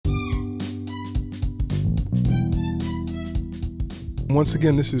Once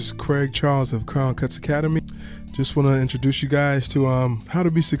again, this is Craig Charles of Crown Cuts Academy. Just want to introduce you guys to how to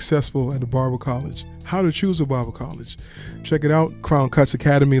be successful at the Barber College, how to choose a Barber College. Check it out, Crown Cuts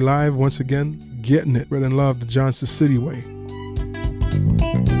Academy live. Once again, getting it. Spread and love the Johnson City way.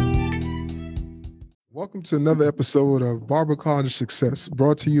 Welcome to another episode of Barber College Success,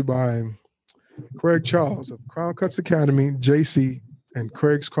 brought to you by Craig Charles of Crown Cuts Academy, JC, and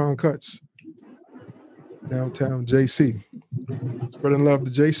Craig's Crown Cuts, downtown JC. Spreading love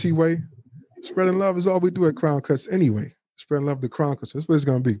the JC way. Spreading love is all we do at Crown Cuts anyway. Spreading love the Crown Cuts. That's what it's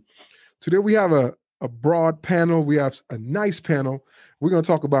going to be. Today we have a broad panel. We have a nice panel. We're going to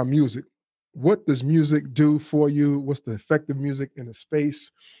talk about music. What does music do for you? What's the effect of music in a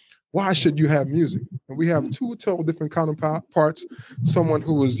space? Why should you have music? And we have two total different counterparts. Someone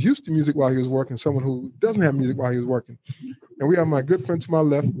who was used to music while he was working, someone who doesn't have music while he was working. And we have my good friend to my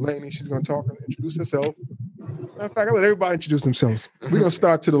left, Lainey. She's going to talk and introduce herself. Matter of fact, I'll let everybody introduce themselves. We're going to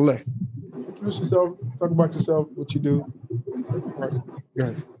start to the left. Introduce yourself, talk about yourself, what you do. Right. Go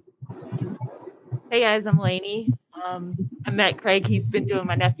ahead. Hey guys, I'm Lainey. I met Craig. He's been doing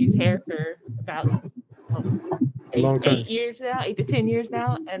my nephew's hair for about A long time. 8 years now, 8 to 10 years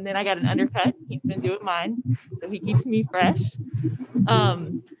now. And then I got an undercut. He's been doing mine. So he keeps me fresh.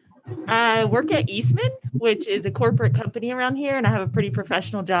 I work at Eastman, which is a corporate company around here, and I have a pretty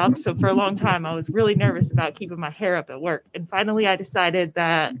professional job. So for a long time, I was really nervous about keeping my hair up at work. And finally, I decided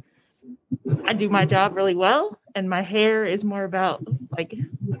that I do my job really well, and my hair is more about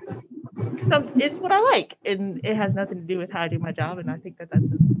it's what I like, and it has nothing to do with how I do my job. And I think that that's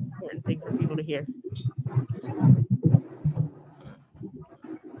an important thing for people to hear.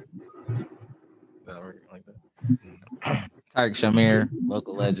 Tarek Shamir,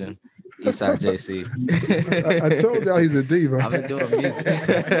 local legend, Eastside JC. I told y'all he's a diva. I've been doing music.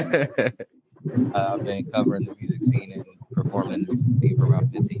 I've been covering the music scene and performing in the scene for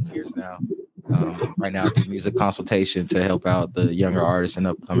about 15 years now. Right now, I do music consultation to help out the younger artists and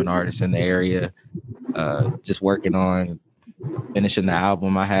upcoming artists in the area. Just working on finishing the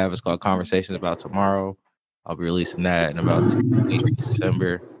album I have. It's called Conversations About Tomorrow. I'll be releasing that in about 2 weeks,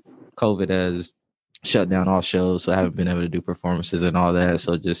 December. COVID has shut down all shows, so I haven't been able to do performances and all that.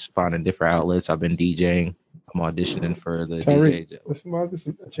 So just finding different outlets. I've been DJing. I'm auditioning for the Tariq, DJ. let's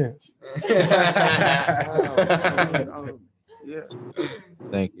give a chance. Yeah.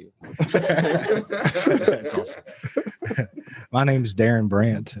 Thank you. That's awesome. My name is Darren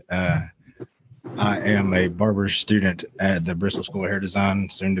Brandt. I am a barber student at the Bristol School of Hair Design,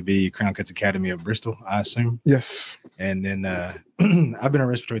 soon to be Crown Cuts Academy of Bristol, I assume. Yes. And then I've been a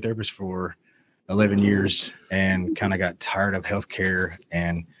respiratory therapist for 11 years and kind of got tired of healthcare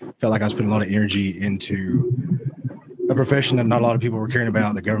and felt like I was putting a lot of energy into a profession that not a lot of people were caring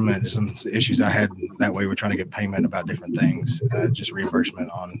about. The government, some issues I had that way with trying to get payment about different things, just reimbursement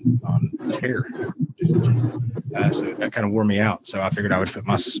on care. So that kind of wore me out. So I figured I would put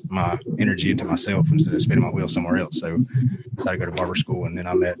my energy into myself instead of spinning my wheels somewhere else. So I decided to go to barber school. And then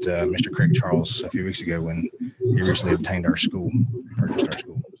I met Mr. Craig Charles a few weeks ago when he recently obtained our school, purchased our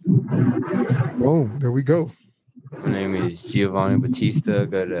school. Boom, there we go. My name is Giovanni Batista. I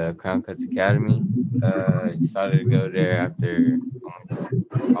go to Crown Cuts Academy. Decided to go there after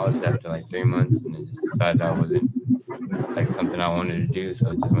college after like 3 months, and I just decided I wasn't like something I wanted to do.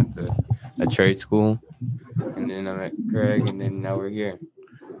 So I just went to a trade school, and then I met Craig, and then now we're here.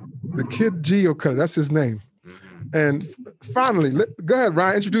 The Kid Geo Cutter, that's his name. Mm-hmm. And finally, go ahead,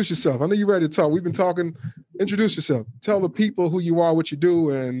 Ryan, introduce yourself. I know you're ready to talk. We've been talking. Introduce yourself. Tell the people who you are, what you do,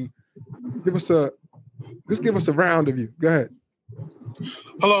 and give us a round of you. Go ahead.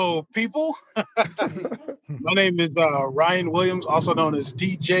 Hello, people. My name is Ryan Williams, also known as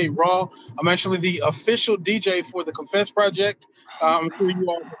DJ Raw. I'm actually the official DJ for the Confess Project. I'm sure you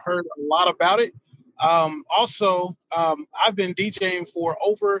all have heard a lot about it. I've been DJing for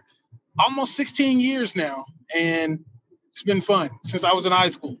over almost 16 years now, and it's been fun since I was in high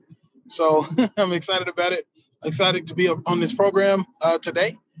school. So I'm excited about it. Excited to be on this program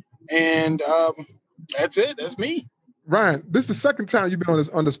today. And that's it. That's me. Ryan, this is the second time you've been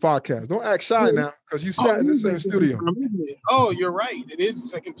on this podcast. Don't act shy now, because you sat in the same studio. Oh, you're right. It is the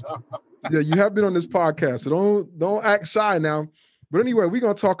second time. Yeah, you have been on this podcast, so don't act shy now. But anyway, we're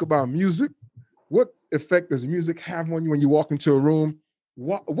gonna talk about music. What effect does music have on you when you walk into a room?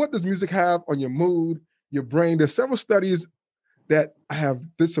 What does music have on your mood, your brain? There's several studies that I have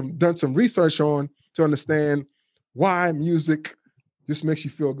done some research on to understand why music just makes you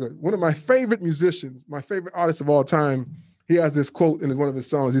feel good. One of my favorite musicians, my favorite artist of all time, he has this quote in one of his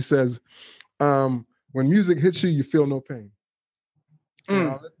songs. He says, when music hits you, you feel no pain.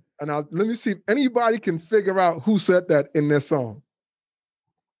 And let me see if anybody can figure out who said that in their song.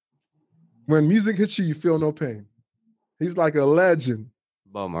 when music hits you, you feel no pain. He's like a legend.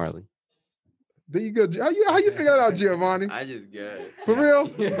 Bob Marley. There you go. How you figure that out, Giovanni? I just get it. For real?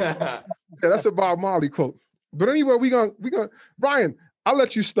 Yeah. Yeah, that's a Bob Marley quote. But anyway, we gonna Brian, I'll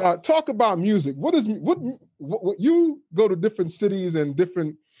let you start. Talk about music. What you go to different cities and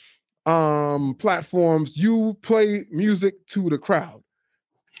different platforms, you play music to the crowd.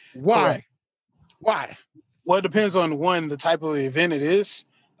 Why? Correct. Why? Well, it depends on the type of event it is,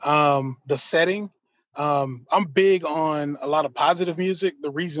 the setting. I'm big on a lot of positive music.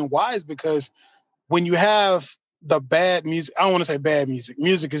 The reason why is because when you have the bad music, I don't want to say bad music.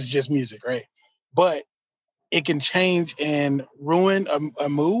 Music is just music, right? But it can change and ruin a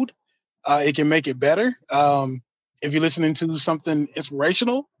mood. It can make it better. If you're listening to something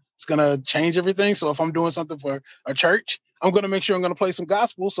inspirational, it's gonna change everything. So if I'm doing something for a church, I'm gonna make sure I'm gonna play some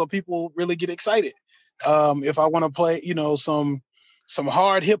gospel so people really get excited. If I want to play, some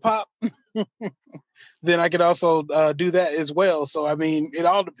hard hip hop, then I could also do that as well. So I mean, it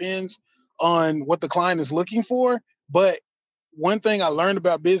all depends on what the client is looking for. But one thing I learned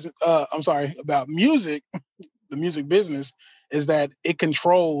about about music, the music business, is that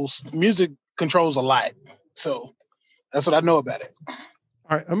music controls a lot. So that's what I know about it.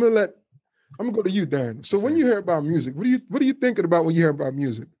 All right, I'm gonna go to you, Darren. So when you hear about music, what are you thinking about when you hear about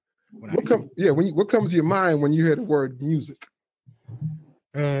music? What comes to your mind when you hear the word music?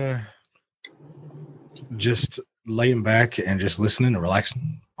 Just laying back and just listening and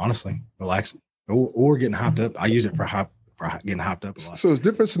relaxing. Honestly, relaxing or getting hopped up. I use it for getting hopped up a lot. So it's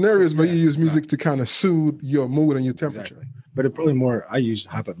different scenarios where you use music to kind of soothe your mood and your temperature. Exactly. But it probably more, I use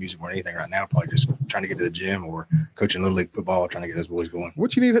hype up music more than anything right now. Probably just trying to get to the gym or coaching Little League football, trying to get those boys going.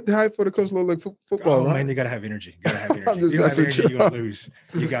 What you need to hype for the coach Little League football? Oh, right? man, you got to have energy. You don't have energy, you're going to lose.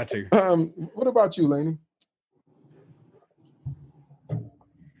 You got to. What about you, Lainey?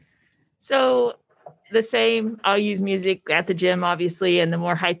 So the same, I'll use music at the gym, obviously, and the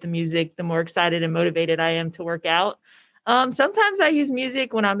more hype the music, the more excited and motivated I am to work out. Sometimes I use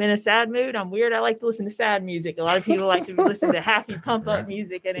music when I'm in a sad mood. I'm weird. I like to listen to sad music. A lot of people like to listen to happy pump up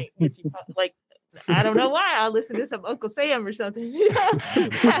music, and it gets you like, I don't know why. I'll listen to some Uncle Sam or something.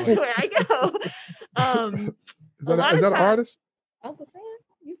 That's where I go. Is that an artist? Uncle Sam,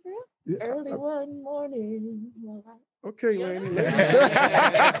 you for real? Yeah. Early one morning. Okay, Lainey.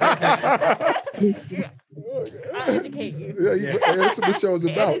 I'll educate you. Yeah, that's what the show is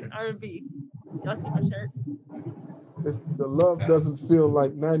about. It's R&B. Y'all see my shirt? If the love doesn't feel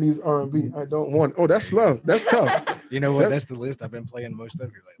like 90s R&B, I don't want. Oh, that's love. That's tough. You know what? That's the list I've been playing most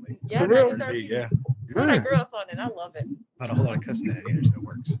of here lately. Yeah, for real? R&B. Yeah. That's what I grew up on, and I love it. Not a whole lot of cussing in it either, so it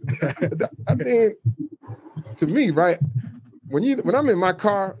works. I mean, to me, right? When I'm in my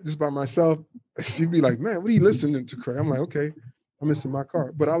car just by myself, she'd be like, "Man, what are you listening to, Craig?" I'm like, "Okay, I'm listening to my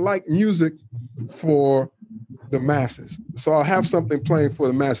car." But I like music for the masses, so I'll have something playing for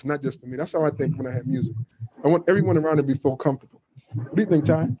the masses, not just for me. That's how I think when I have music. I want everyone around to feel comfortable. What do you think,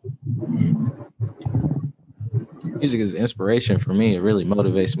 Ty? Music is inspiration for me. It really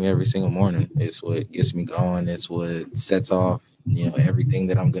motivates me every single morning. It's what gets me going. It's what sets off, everything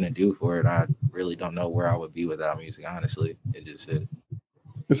that I'm going to do for it. I really don't know where I would be without music, honestly.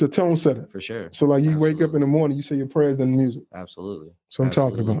 It's a tone setter. For sure. So like you wake up in the morning, you say your prayers and music. Absolutely. So I'm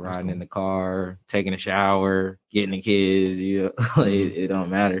talking about. Riding in the car, taking a shower, getting the kids, it don't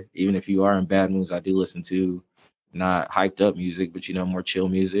matter. Even if you are in bad moods, I do listen to not hyped up music, but more chill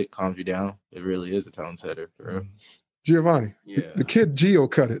music, calms you down. It really is a tone setter. For Giovanni. Yeah. The kid Gio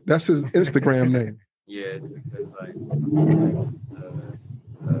cut it. That's his Instagram name. Yeah, it's because I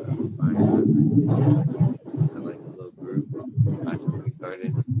like a little group. Actually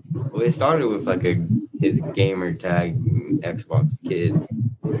started. Well, it started with his gamer tag Xbox kid.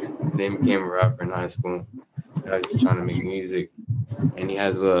 Then became a rapper in high school. I was just trying to make music, and he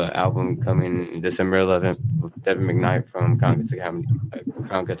has an album coming December 11th with Devin McKnight from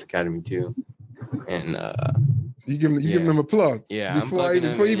Crown Cuts Academy 2. And you giving them a plug. Yeah. Before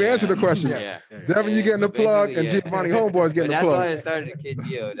you even answer the question. Yeah. Devin, you getting a plug, and Giovanni Homeboy's getting a plug. That's why I started Kid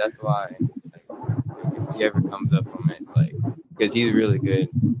Gio. That's why. If he ever comes up from it, because he's really good.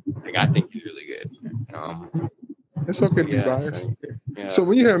 I think he's really good. It's okay to be biased. Yeah. So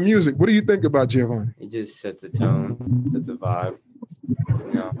when you have music, what do you think about Giovanni? It just sets the tone, sets the vibe.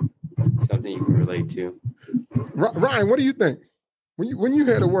 Something you can relate to. Ryan, what do you think? When you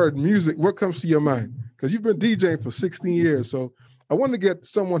hear the word music, what comes to your mind? Because you've been DJing for 16 years. So I want to get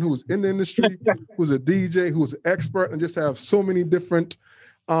someone who's in the industry, who's a DJ, who's an expert, and just have so many different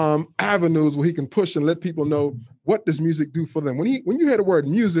avenues where he can push and let people know what does music do for them. When you hear the word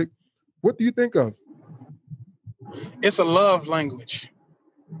music, what do you think of? It's a love language.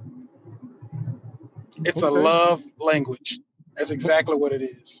 It's a Okay. love language. That's exactly what it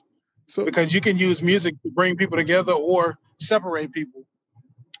is. So Because you can use music to bring people together or separate people.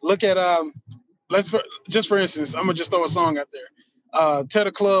 Look at just for instance, I'm gonna just throw a song out there. Tear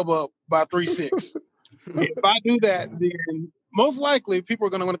the Club Up by 3 6. If I do that, then most likely people are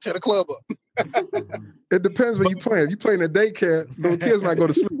gonna want to tear the club up. it depends when you playing. If you playing at daycare, little kids might go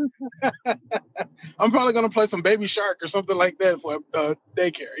to sleep. I'm probably gonna play some Baby Shark or something like that for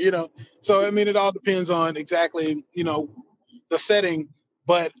daycare, you know. So I mean, it all depends on exactly, you know, the setting.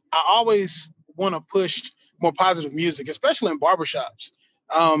 But I always want to push more positive music, especially in barbershops.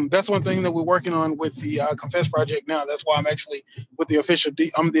 That's one thing that we're working on with the Confess Project now. That's why I'm actually with the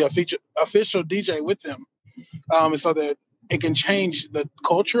I'm the official DJ with them, so that it can change the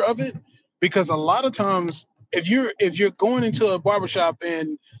culture of it. Because a lot of times, if you're going into a barbershop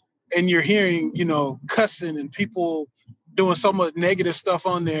and you're hearing, you know, cussing and people doing so much negative stuff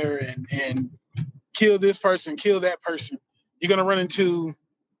on there and kill this person, kill that person, you're gonna run into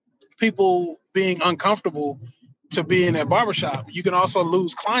people being uncomfortable to be in that barbershop. You can also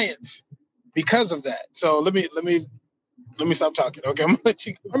lose clients because of that. So let me stop talking. Okay, I'm gonna let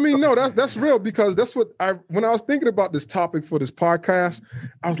you. I mean, no, that's real, because that's what when I was thinking about this topic for this podcast,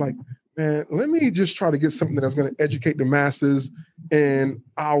 I was like, man, let me just try to get something that's going to educate the masses in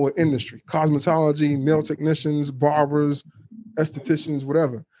our industry: cosmetology, nail technicians, barbers, estheticians,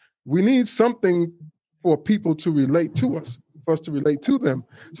 whatever. We need something for people to relate to us, for us to relate to them.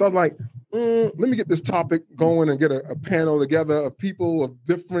 So I was like, let me get this topic going and get a panel together of people of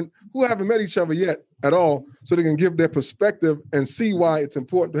different, who haven't met each other yet at all, so they can give their perspective and see why it's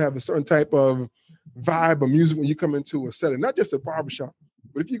important to have a certain type of vibe of music when you come into a setting, not just a barbershop,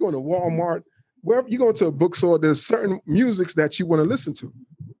 but if you go to Walmart, wherever you go to a bookstore, there's certain musics that you want to listen to.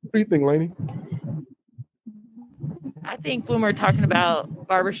 What do you think, Lainey? I think when we're talking about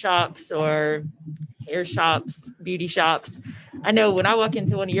barbershops or hair shops, beauty shops, I know when I walk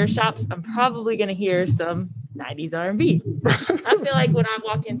into one of your shops, I'm probably going to hear some 90s R&B. I feel like when I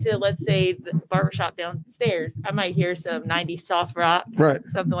walk into, let's say, the barbershop downstairs, I might hear some 90s soft rock, Right.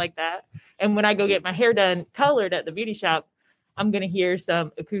 something like that. And when I go get my hair done colored at the beauty shop, I'm going to hear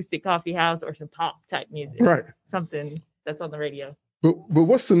some acoustic coffee house or some pop type music. Right. Something that's on the radio. But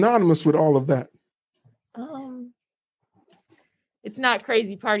what's synonymous with all of that? It's not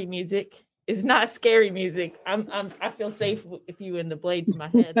crazy party music. It's not scary music. I feel safe if you in the blade to my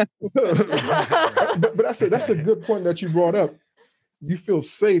head. but that's a good point that you brought up. You feel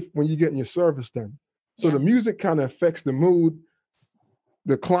safe when you're getting your service done. So Yeah. the music kind of affects the mood,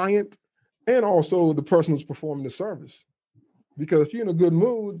 the client, and also the person who's performing the service. Because if you're in a good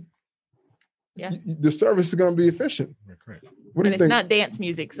mood, Yeah. the service is going to be efficient. Yeah, correct. What do And you it's think? not dance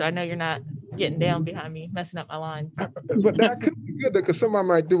music, so I know you're not getting down behind me, messing up my lines. But that could be good, because somebody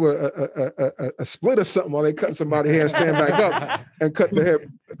might do a split or something while they cut somebody's hair, stand back up, and cut the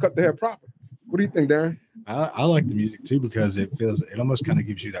hair proper. What do you think, Darren? I like the music too, because it almost kind of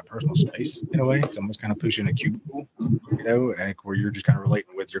gives you that personal space in a way. It's almost kind of pushing a cubicle, you know, and where you're just kind of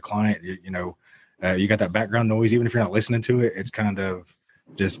relating with your client. You got that background noise, even if you're not listening to it. It's kind of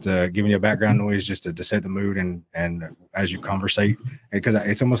just giving you a background noise just to set the mood and as you conversate. Because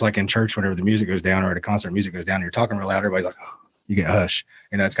it's almost like in church, whenever the music goes down or at a concert, music goes down, and you're talking real loud, everybody's like, oh, you get hush.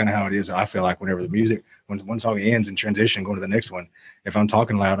 And that's kind of how it is. I feel like whenever the music, when one song ends and transition going to the next one, if I'm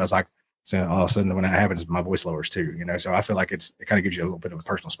talking loud, I was like, so all of a sudden when that happens, my voice lowers too, you know? So I feel like it kind of gives you a little bit of a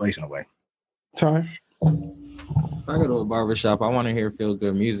personal space in a way. Ty? If I go to a barbershop, I want to hear feel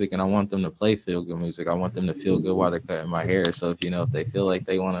good music, and I want them to play feel good music. I want them to feel good while they're cutting my hair. So if they feel like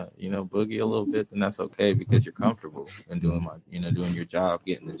they want to, boogie a little bit, then that's okay, because you're comfortable in doing doing your job,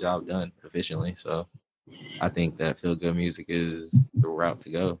 getting the job done efficiently. So I think that feel good music is the route to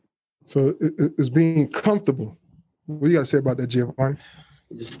go. So it's being comfortable. What do you got to say about that, Giovanni?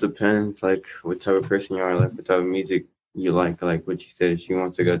 It just depends, like, what type of person you are, like, what type of music you like what you said. If she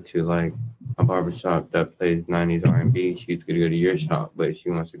wants to go to, like, a barbershop that plays 90s R&B, she's going to go to your shop. But if she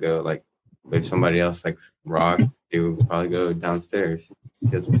wants to go, like, if somebody else likes rock, they would probably go downstairs. She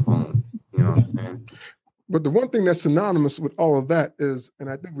has a phone, you know what I'm saying? But the one thing that's synonymous with all of that is, and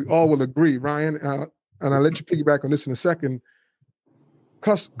I think we all will agree, Ryan, and I'll let you piggyback on this in a second,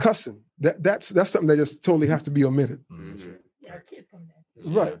 cussing. That's something that just totally has to be omitted. Mm-hmm. Yeah, our kid from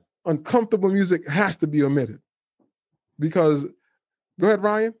there. Right. Uncomfortable music has to be omitted. Because, go ahead,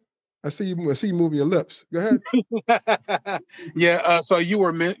 Ryan. I see you moving your lips. Go ahead. Yeah. So you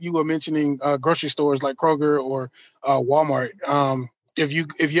were mentioning grocery stores like Kroger or Walmart. If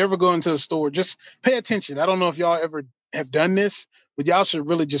you ever go into a store, just pay attention. I don't know if y'all ever have done this, but y'all should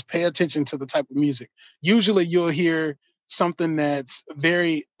really just pay attention to the type of music. Usually, you'll hear something that's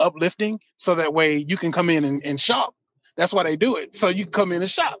very uplifting, so that way you can come in and shop. That's why they do it. So you can come in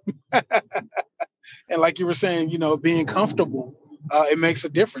and shop. And like you were saying, being comfortable, it makes a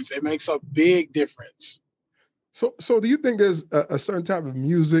difference. It makes a big difference. So do you think there's a certain type of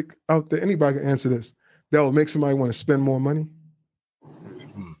music out there? Anybody can answer this. That will make somebody want to spend more money?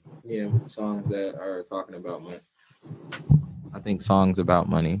 Yeah, songs that are talking about money. I think songs about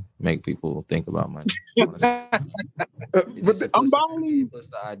money make people think about money. But I'm buying. Puts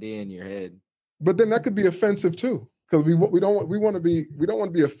the idea in your head. But then that could be offensive too, because we don't want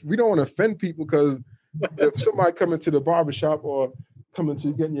to offend people. Because if somebody come into the barbershop or coming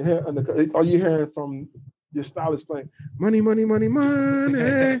to getting your hair undercut, are you hearing from your stylist playing money, money, money,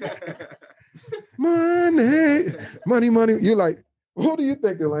 money, money, money, money? You're like, what are you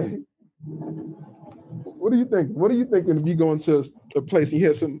thinking, like? What do you think? What are you thinking if you go into a place and you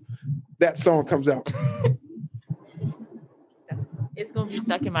hear that song comes out? It's gonna be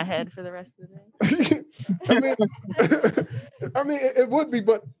stuck in my head for the rest of the day. I mean, it would be,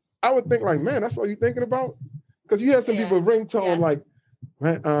 but I would think like, man, that's all you're thinking about, because you hear some people ringtone like,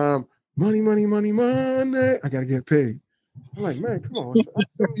 man, money, money, money, money. I gotta get paid. I'm like, man, come on.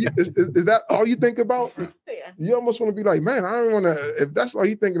 Is that all you think about? Yeah. You almost want to be like, man, I don't want to. If that's all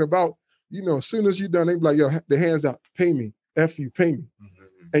you're thinking about, as soon as you're done, they be like, yo, the hands out, pay me, F you, pay me.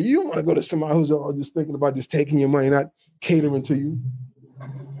 Mm-hmm. And you don't want to go to somebody who's all just thinking about just taking your money, not catering to you.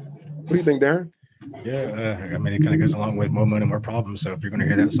 What do you think, Darren? Yeah, I mean, it kind of goes along with more money, more problems. So if you're going to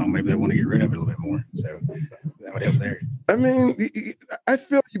hear that song, maybe they want to get rid of it a little bit more. So that would help there. I mean, I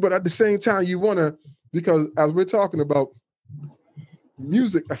feel you, but at the same time, you want to, because as we're talking about,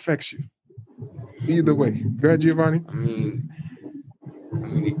 music affects you either way. Go ahead, Giovanni. I mean,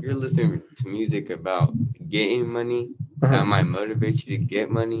 if you're listening to music about getting money, that might motivate you to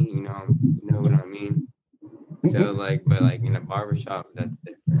get money. You know what I mean? So but in a barbershop, that's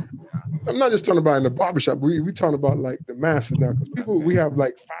different. I'm not just talking about in the barbershop. We talking about like the masses now, because we have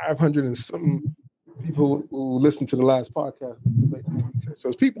like 500 and something people who listen to the last podcast. So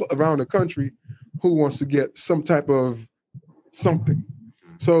it's people around the country who wants to get some type of something.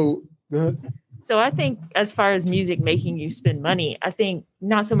 So go ahead. So I think as far as music making you spend money, I think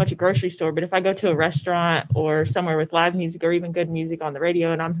not so much a grocery store, but if I go to a restaurant or somewhere with live music or even good music on the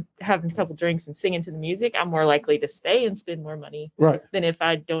radio and I'm having a couple drinks and singing to the music, I'm more likely to stay and spend more money than if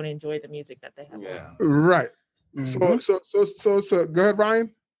I don't enjoy the music that they have. Yeah. Right. Mm-hmm. So go ahead, Ryan.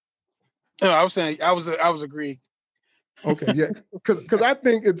 No, I was saying I was agreeing. Okay, yeah. Because I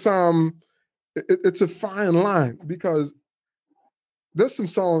think it's a fine line, because there's some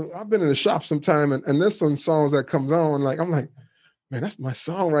songs, I've been in the shop sometime and there's some songs that comes on, like, I'm like, man, that's my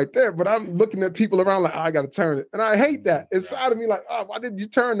song right there. But I'm looking at people around like, I got to turn it. And I hate that. Inside of me, like, why didn't you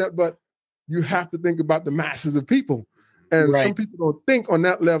turn that? But you have to think about the masses of people. And some people don't think on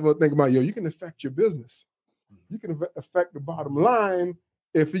that level, think about, you can affect your business. You can affect the bottom line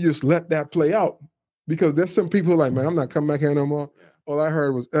if you just let that play out. Because there's some people like, man, I'm not coming back here no more. All I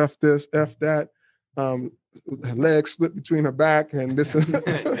heard was F this, F that. Her legs split between her back and this. You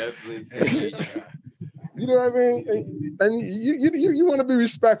know what I mean? And you want to be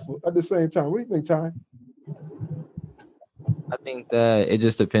respectful at the same time. What do you think, Ty? I think that it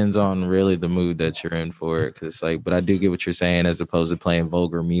just depends on really the mood that you're in for it. Cause but I do get what you're saying, as opposed to playing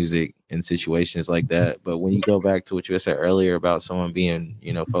vulgar music in situations like that. But when you go back to what you said earlier about someone being,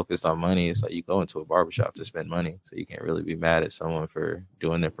 focused on money, it's like you go into a barbershop to spend money. So you can't really be mad at someone for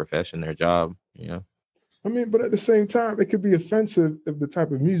doing their profession, their job, I mean, but at the same time, it could be offensive if the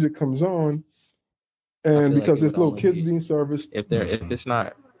type of music comes on, and because there's little kids being serviced. If it's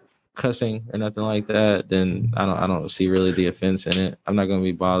not cussing or nothing like that, then I don't see really the offense in it. I'm not going to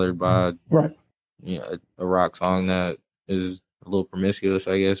be bothered by a rock song that is a little promiscuous,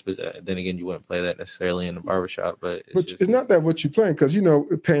 I guess. But then again, you wouldn't play that necessarily in the barbershop. But it's not that what you're playing, because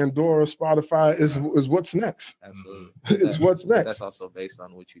Pandora, Spotify is what's next. Absolutely, it's what's next. That's also based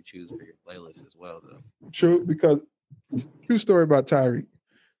on what you choose for your playlist as well, though. True, because true story about Tyreek.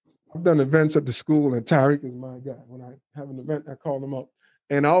 I've done events at the school, and Tyreek is my guy. When I have an event, I call him up,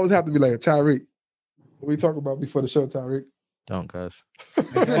 and I always have to be like, Tyreek, what we talk about before the show, Tyreek? Don't cuss. and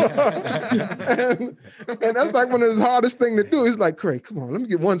that's like one of the hardest thing to do. It's like, Craig, come on, let me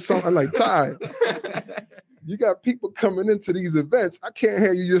get one song. I'm like, Ty, you got people coming into these events. I can't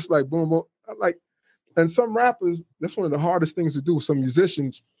hear you just like boom, boom. And some rappers, that's one of the hardest things to do. Some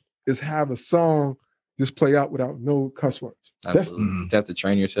musicians is have a song just play out without no cuss words. Absolutely. You have to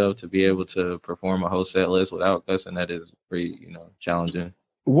train yourself to be able to perform a whole set list without cussing. That is pretty, challenging.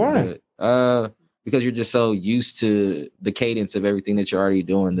 Why? But, because you're just so used to the cadence of everything that you're already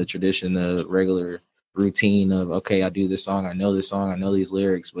doing, the tradition, the regular routine of, okay, I do this song, I know this song, I know these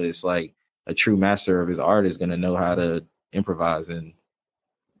lyrics, but it's like a true master of his art is going to know how to improvise and,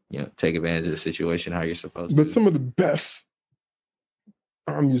 take advantage of the situation how you're supposed to. But some of the best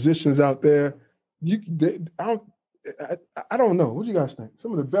musicians out there, I don't know. What do you guys think?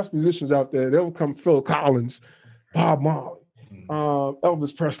 Some of the best musicians out there, they'll come Phil Collins, Bob Marley,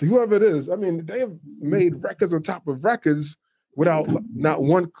 Elvis Presley, whoever it is. I mean, they have made records on top of records without not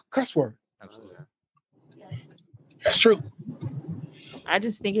one cuss word. Absolutely. That's true. I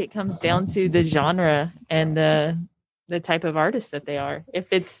just think it comes down to the genre and the type of artist that they are.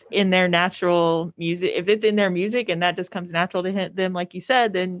 If it's in their natural music, if it's in their music and that just comes natural to them, like you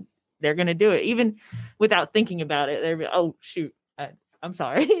said, then they're going to do it even without thinking about it. They're, oh shoot, I'm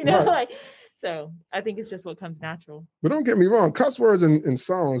sorry. Right. So I think it's just what comes natural. But don't get me wrong, cuss words in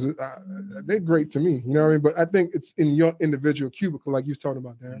songs, they're great to me. You know what I mean? But I think it's in your individual cubicle, like you was talking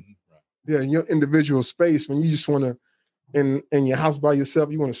about, Darren. Mm-hmm. Yeah, in your individual space, when you just want to, in your house by yourself,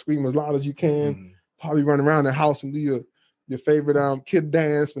 you want to scream as loud as you can, Mm-hmm. probably run around the house and do your favorite kid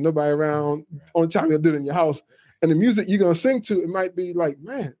dance with nobody around. Only time you'll do it in your house. And the music you're going to sing to, it might be like,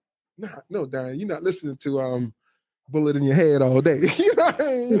 man, no, Darren, you're not listening to Bullet in Your Head all day. You know what I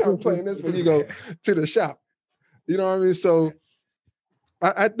mean? You're not playing this when you go to the shop. You know what I mean? So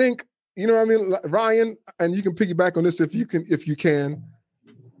I think, you know what I mean, Ryan, and you can piggyback on this if you can.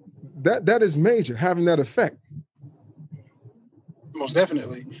 That is major, having that effect. Most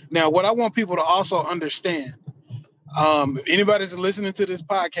definitely. Now, what I want people to also understand, if anybody's listening to this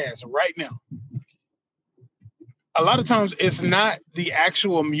podcast right now, a lot of times it's not the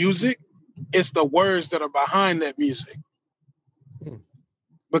actual music, it's the words that are behind that music.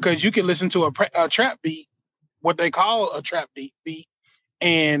 Because you can listen to a trap beat, what they call a trap beat,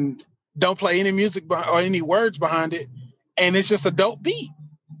 and don't play any music or any words behind it, and it's just a dope beat.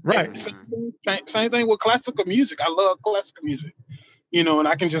 Right. Same thing with classical music. I love classical music, and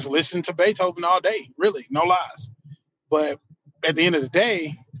I can just listen to Beethoven all day, really, no lies. But at the end of the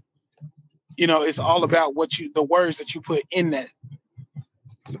day, it's all about the words that you put in that.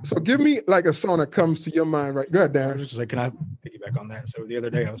 So give me like a song that comes to your mind, right? Go ahead, I was Darren. just like, can I piggyback on that? So the other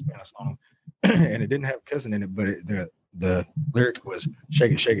day I was playing a song and it didn't have cussing in it, but the lyric was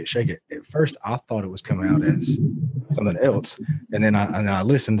shake it, shake it, shake it. At first I thought it was coming out as something else. And then I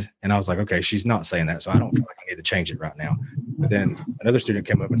listened and I was like, okay, she's not saying that. So I don't feel like I need to change it right now. But then another student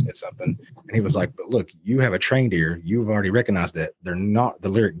came up and said something and he was like, but look, you have a trained ear. You've already recognized that the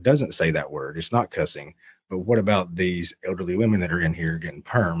lyric doesn't say that word. It's not cussing. But what about these elderly women that are in here getting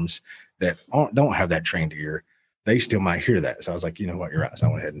perms that don't have that trained ear? They still might hear that. So I was like, you know what, you're right. So I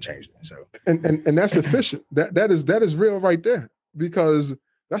went ahead and changed it. So and that's efficient. That is real right there, because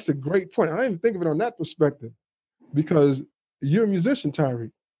that's a great point. I didn't even think of it on that perspective, because you're a musician,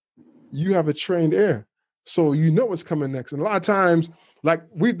 Tyree. You have a trained ear, so you know what's coming next. And a lot of times, like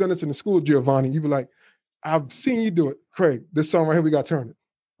we've done this in the school, Giovanni, you be like, I've seen you do it, Craig. This song right here, we got to turn it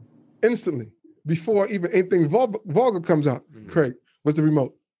instantly before even anything vulgar comes out. Craig, what's the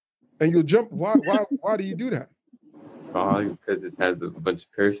remote? And you'll jump. Why do you do that? Probably because it has a bunch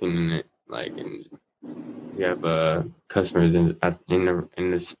of cursing in it. Like, and you have customers in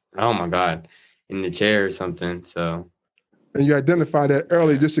the oh my god, in the chair or something. So, and you identify that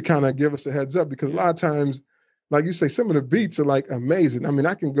early just to kind of give us a heads up, because a lot of times, like you say, some of the beats are like amazing. I mean,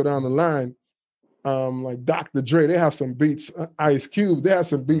 I can go down the line, like Dr. Dre, they have some beats. Ice Cube, they have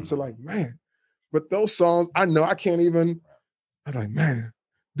some beats that are like, man. But those songs, I know I can't even. I'm like, man,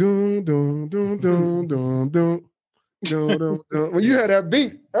 doom doom doom doom doom doom. When you had that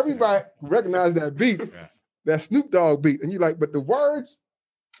beat, everybody recognized that beat, that Snoop Dogg beat, and you like, but the words,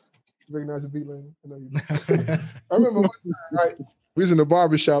 you recognize the beat, Lane? I know you. I remember one time, right? We was in the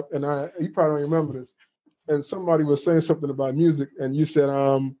barbershop, and you probably don't remember this, and somebody was saying something about music, and you said,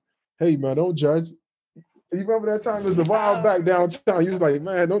 "Hey man, don't judge." You remember that time? It was a while back downtown. You was like,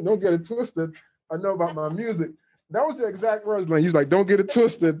 "Man, don't get it twisted. I know about my music." That was the exact words, Lane. He's like, "Don't get it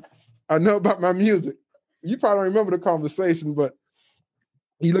twisted. I know about my music." You probably don't remember the conversation, but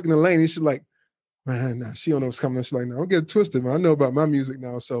you look in the lane, and she's like, man, nah, she don't know what's coming. She's like, no, don't get it twisted, man. I know about my music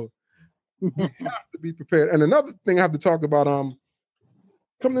now, so you have to be prepared. And another thing I have to talk about,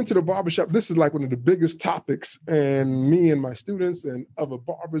 coming into the barbershop, this is like one of the biggest topics, and me and my students and other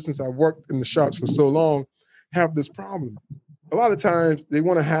barbers, since I worked in the shops for so long, have this problem. A lot of times they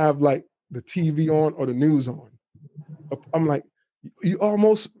want to have like the TV on or the news on. I'm like, you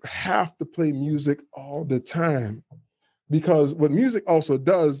almost have to play music all the time, because what music also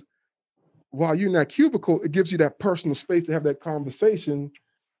does, while you're in that cubicle, it gives you that personal space to have that conversation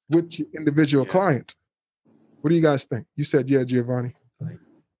with your individual client. What do you guys think? You said, yeah, Giovanni. like,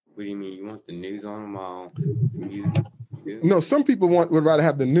 What do you mean? You want the news on them all? Music? No, some people would rather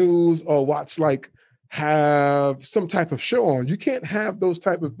have the news or watch have some type of show on. You can't have those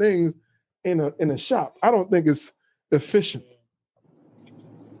type of things in a shop. I don't think it's efficient.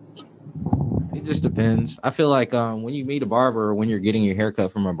 It just depends. I feel like when you meet a barber or when you're getting your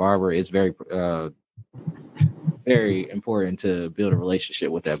haircut from a barber, it's very very important to build a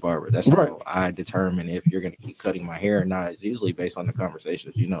relationship with that barber. That's right. how I determine if you're going to keep cutting my hair or not. It's usually based on the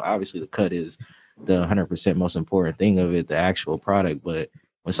conversations. Obviously the cut is the 100% most important thing of it, the actual product. But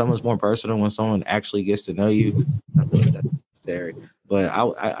when someone's more personal, when someone actually gets to know you, I feel like that's necessary. But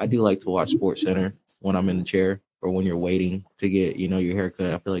I do like to watch Sports Center when I'm in the chair or when you're waiting to get, your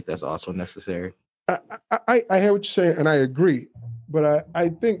haircut. I feel like that's also necessary. I hear what you're saying, and I agree. But I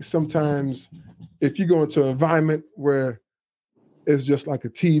think sometimes if you go into an environment where it's just like a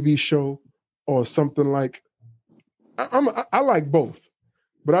TV show or something like, I like both,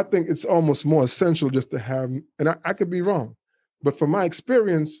 but I think it's almost more essential just to have, and I could be wrong, but from my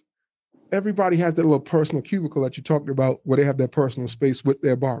experience, everybody has that little personal cubicle that you talked about where they have their personal space with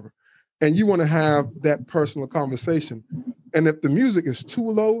their barber. And you want to have that personal conversation. And if the music is too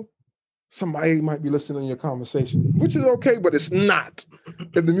low, somebody might be listening to your conversation, which is okay, but it's not.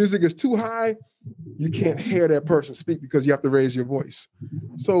 If the music is too high, you can't hear that person speak because you have to raise your voice.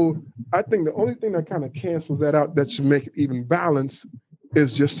 So I think the only thing that kind of cancels that out that should make it even balanced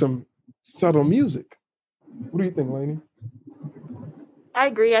is just some subtle music. What do you think, Lainey? I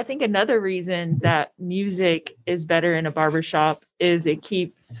agree. I think another reason that music is better in a barbershop is it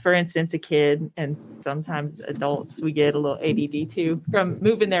keeps, for instance, a kid and sometimes adults, we get a little ADD too, from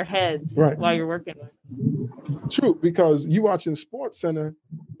moving their heads right. while you're working. True, because you watching Sports Center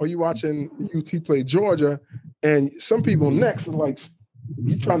or you watching UT play Georgia, and some people necks are like,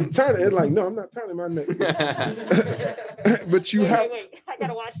 you trying to turn it. It's like, no, I'm not turning my neck. But you wait, I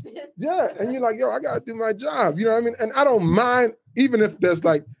gotta watch this. Yeah, and you're like, yo, I gotta do my job. You know what I mean? And I don't mind, even if there's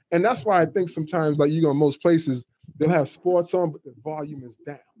and that's why I think sometimes you go in most places, they'll have sports on, but the volume is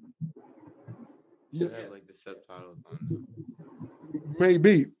down. You have the subtitles on.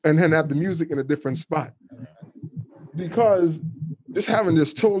 Maybe, and then have the music in a different spot. Because just having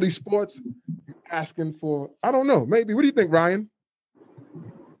this totally sports, asking for, I don't know, maybe. What do you think, Ryan?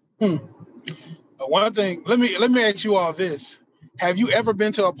 One thing, let me ask you all this. Have you ever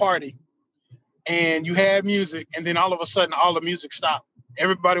been to a party and you had music and then all of a sudden all the music stopped?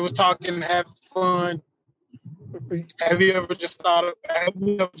 Everybody was talking, having fun. Have you ever just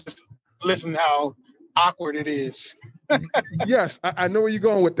listened how awkward it is? Yes, I know where you're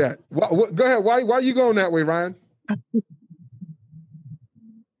going with that. Go ahead. Why are you going that way, Ryan?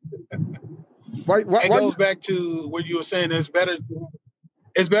 Why it goes back to what you were saying. It's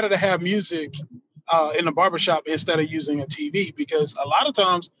better to have music in a barbershop instead of using a TV, because a lot of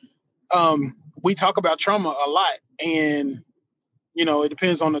times we talk about trauma a lot, and it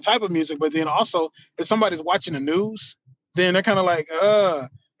depends on the type of music. But then also, if somebody's watching the news, then they're kind of like,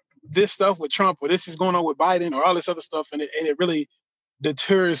 this stuff with Trump, or this is going on with Biden, or all this other stuff, and it really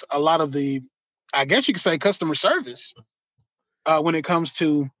deters a lot of the, I guess you could say, customer service when it comes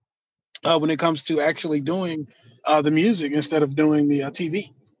to actually doing the music instead of doing the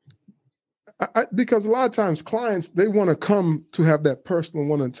TV. Because a lot of times clients, they want to come to have that personal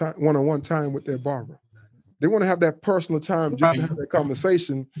one-on-one time with their barber. They want to have that personal time just to have that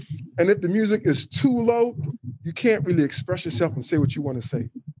conversation. And if the music is too low, you can't really express yourself and say what you want to say.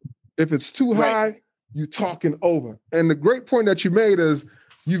 If it's too high, you're talking over. And the great point that you made is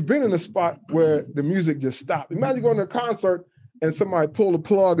you've been in a spot where the music just stopped. Imagine going to a concert and somebody pulled a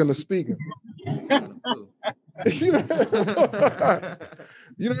plug in the speaker.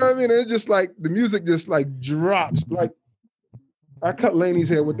 You know what I mean? It's just like the music just drops. Like I cut Lainey's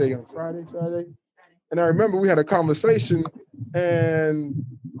hair what day on Friday, Saturday? And I remember we had a conversation and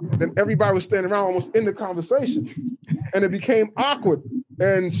then everybody was standing around almost in the conversation and it became awkward.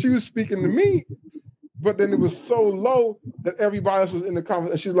 And she was speaking to me, but then it was so low that everybody else was in the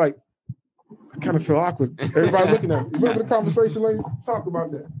conversation. She's like, I kind of feel awkward. Everybody looking at me. Remember the conversation, Lainey? Talk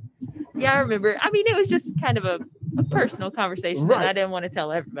about that. Yeah, I remember. I mean, it was just kind of a personal conversation. Right. And I didn't want to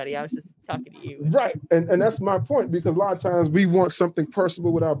tell everybody. I was just talking to you. Right. And that's my point, because a lot of times we want something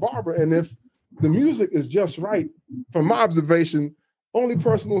personal with our barber. And if the music is just right, from my observation, only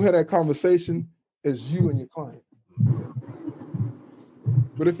person who had that conversation is you and your client.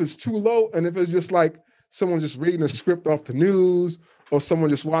 But if it's too low, and if it's just like someone just reading a script off the news, or someone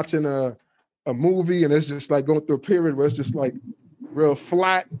just watching a movie and it's just like going through a period where it's just like real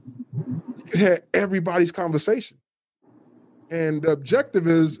flat, you can hear everybody's conversation. And the objective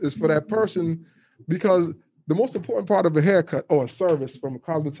is for that person, because the most important part of a haircut or a service from a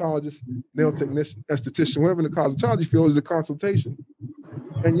cosmetologist, nail technician, esthetician, whoever in the cosmetology field is a consultation.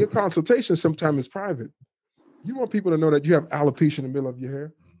 And your consultation sometimes is private. You want people to know that you have alopecia in the middle of your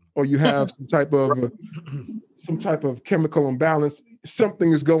hair, or you have some type of chemical imbalance.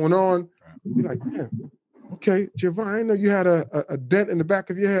 Something is going on. You're like, man, okay, Giovanni, I know you had a dent in the back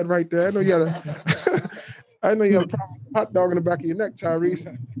of your head right there. I know you had I know you have a problem with hot dog in the back of your neck,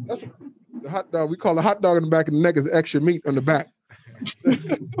 Tyrese. That's the hot dog. We call the hot dog in the back of the neck is extra meat on the back.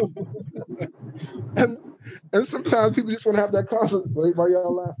 and sometimes people just want to have that constant. Why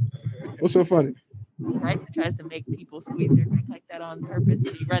y'all laugh? What's so funny? Bryson tries to make people squeeze their neck like that on purpose. And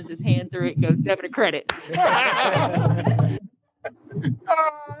he runs his hand through it and goes debit or credit.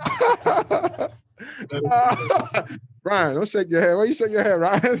 Ryan, don't shake your head. Why you shake your head,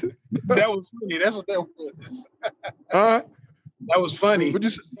 Ryan? That was funny. That's what that was. That was funny.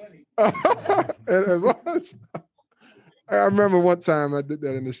 It was. I remember one time I did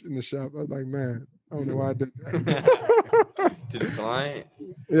that in the shop. I was like, man, I don't know why I did that. To the client?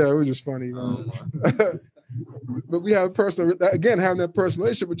 Yeah, it was just funny, man. But we have a personal, again, having that personal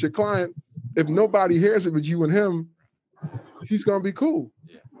relationship with your client. If nobody hears it but you and him, he's gonna be cool.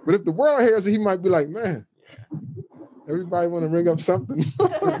 Yeah. But if the world hears it, he might be like, man, everybody want to ring up something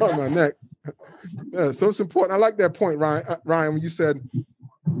on my neck. Yeah, so it's important. I like that point, Ryan. Ryan, when you said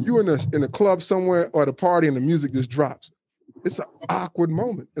you in a club somewhere or at a party and the music just drops. It's an awkward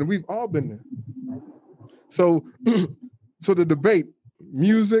moment, and we've all been there. So, so the debate,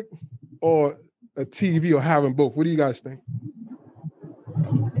 music or a TV or having both. What do you guys think?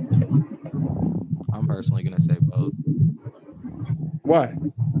 I'm personally gonna say both. Why?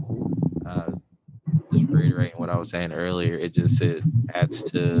 Just reiterating what I was saying earlier, it adds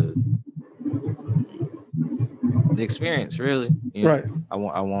to the experience, really. You know, right. I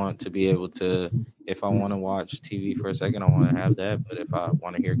want to be able to, if I want to watch TV for a second, I want to have that. But if I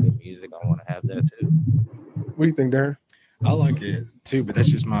want to hear good music, I want to have that too. What do you think, Darren? I like it too, but that's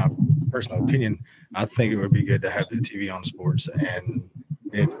just my personal opinion. I think it would be good to have the TV on sports and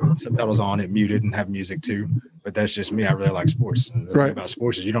it subtitles on, it muted and have music too. But that's just me. I really like sports. And the thing about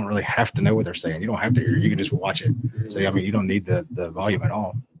sports is you don't really have to know what they're saying. You don't have to hear it. You can just watch it. So, I mean, you don't need the volume at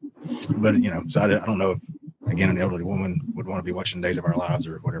all. But, so I don't know if, again, an elderly woman would want to be watching Days of Our Lives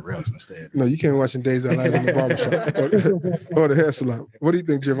or whatever else instead. No, you can't watch Days of Our Lives in the barbershop or the hair salon. What do you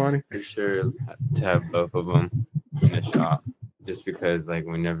think, Giovanni? For sure to have both of them in the shop. Just because, like,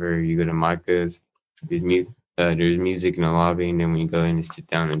 whenever you go to Micah's, there's music in the lobby, and then when you go in and sit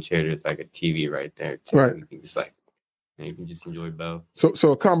down in a chair, there's like a TV right there. Too. Right. You can just enjoy both.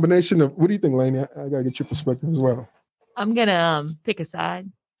 So a combination of, what do you think, Lainey? I gotta get your perspective as well. I'm gonna pick a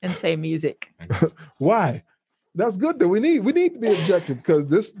side and say music. Why? That's good though. We need to be objective because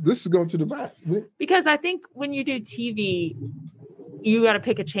this is going to the max. Because I think when you do TV, you got to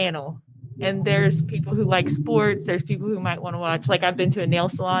pick a channel. And there's people who like sports. There's people who might want to watch. Like I've been to a nail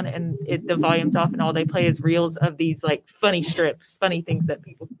salon and the volume's off and all they play is reels of these like funny strips, funny things that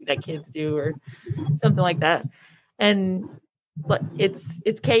kids do or something like that. And but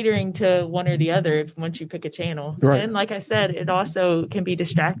it's catering to one or the other once you pick a channel. Right. And like I said, it also can be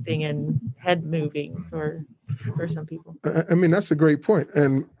distracting and head moving for some people. I mean, that's a great point.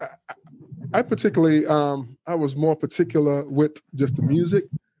 And I particularly, I was more particular with just the music.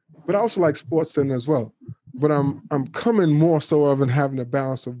 But I also like sports center as well. But I'm coming more so of and having a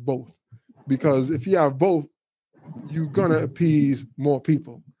balance of both. Because if you have both, you're gonna appease more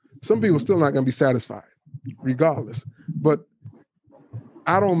people. Some people still not gonna be satisfied, regardless. But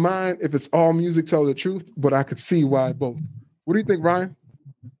I don't mind if it's all music, tell the truth, but I could see why both. What do you think, Ryan?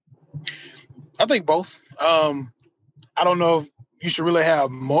 I think both. I don't know if you should really have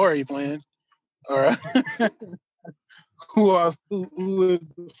Maury playing or who is the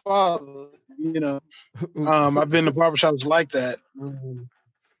father, I've been to barbershops like that.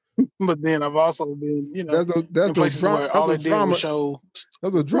 But then I've also been, that's places where all they did was show.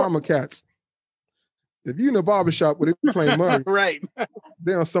 Those are drama cats. If you in a barbershop where they playing Murray, right,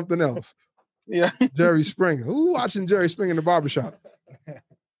 they're on something else. Yeah. Jerry Springer. Who watching Jerry Springer in the barbershop?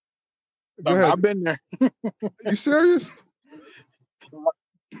 Go ahead. I've been there. You serious?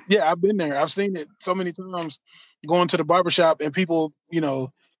 Yeah, I've been there. I've seen it so many times going to the barbershop and people,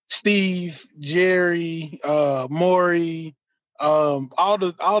 Steve, Jerry, Maury, all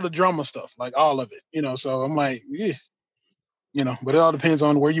the drama stuff, like all of it, so I'm like, yeah, but it all depends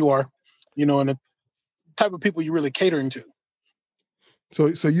on where you are, and the type of people you're really catering to.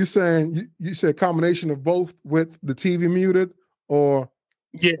 So you saying you said combination of both with the TV muted or?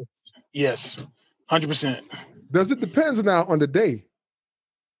 Yes, 100%. Does it depends now on the day?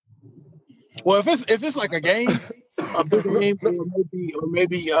 Well, if it's like a game, a big game, or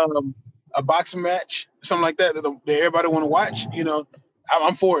maybe a boxing match, something like that that everybody want to watch,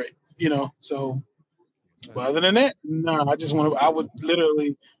 I'm for it, So, but other than that, no, I would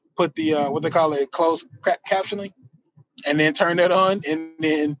literally put the what they call it, closed captioning, and then turn that on, and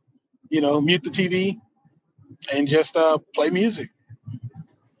then mute the TV and just play music.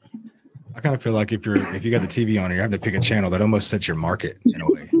 I kind of feel like if you got the TV on, you have to pick a channel that almost sets your market in a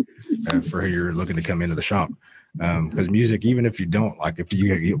way for who you're looking to come into the shop. Because music, even if you don't like,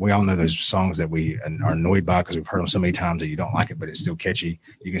 we all know those songs that we are annoyed by because we've heard them so many times that you don't like it, but it's still catchy.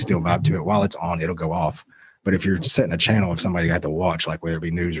 You can still vibe to it while it's on. It'll go off. But if you're setting a channel of somebody you have to watch, like whether it be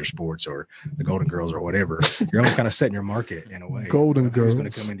news or sports or the Golden Girls or whatever, you're almost kind of setting your market in a way. Golden Girls. Who's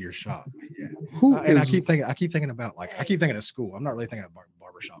going to come into your shop? Yeah. I keep thinking about of school. I'm not really thinking of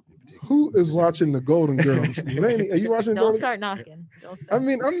barbershop in particular. Who is watching the Golden Girls? Laney, are you watching? Don't start knocking. I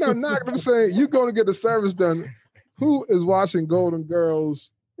mean, I'm not knocking. I'm saying you're going to get the service done. Who is watching Golden Girls?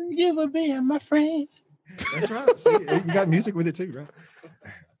 You were being my friend. That's right. See, you got music with it too, right?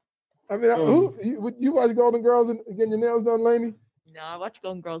 I mean, you watch Golden Girls and getting your nails done, Laney? No, I watch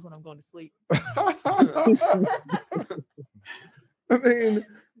Golden Girls when I'm going to sleep. I mean,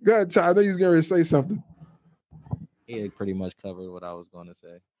 go ahead, Ty. I know you was going to say something. He pretty much covered what I was going to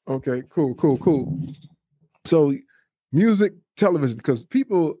say. Okay, cool. So, music, television, because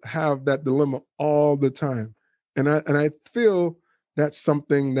people have that dilemma all the time, and I feel that's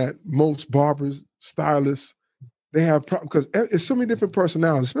something that most barbers, stylists, they have problems because it's so many different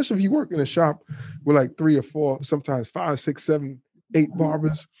personalities, especially if you work in a shop with like 3 or 4, sometimes 5, 6, 7, 8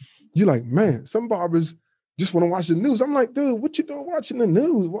 barbers. You're like, man, some barbers just want to watch the news. I'm like, dude, what you doing watching the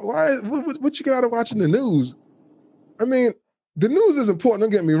news? Why? What you got out of watching the news? I mean, the news is important,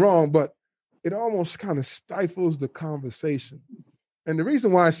 don't get me wrong, but it almost kind of stifles the conversation. And the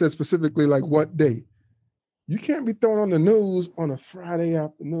reason why I said specifically like what day, you can't be throwing on the news on a Friday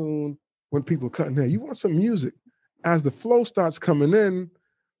afternoon when people are cutting hair. You want some music. As the flow starts coming in,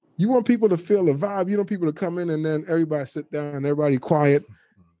 you want people to feel the vibe. You want people to come in and then everybody sit down, everybody quiet,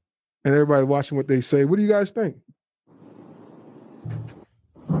 and everybody watching what they say. What do you guys think?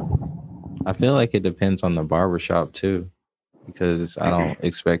 I feel like it depends on the barbershop too, because I don't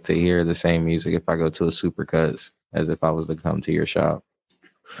expect to hear the same music if I go to a Supercuts as if I was to come to your shop.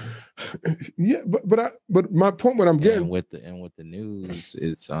 Yeah, but my point, what I'm getting with the news,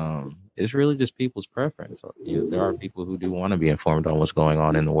 it's really just people's preference. There are people who do want to be informed on what's going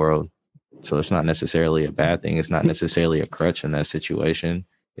on in the world, so it's not necessarily a bad thing. It's not necessarily a crutch in that situation.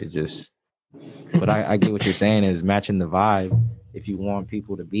 It just, but I get what you're saying is matching the vibe. If you want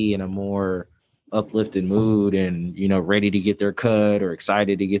people to be in a more uplifted mood and ready to get their cut or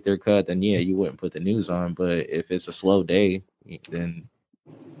excited to get their cut, then yeah, you wouldn't put the news on. But if it's a slow day, then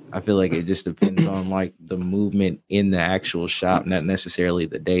I feel like it just depends on like the movement in the actual shop, not necessarily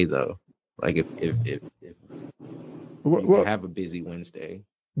the day though. Like if you have a busy Wednesday,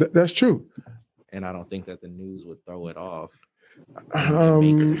 that's true. And I don't think that the news would throw it off.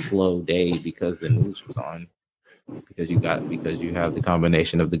 Make it a slow day because the news was on, because you have the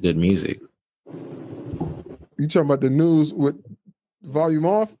combination of the good music. You talking about the news with volume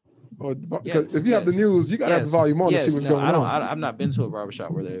off? Or because if you have the news, you gotta have the volume on to see what's going on. I've not been to a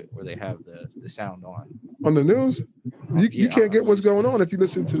barbershop where they have the sound on. On the news, you can't get what's going on if you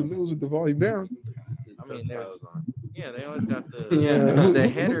listen to the news with the volume down. I mean, they always got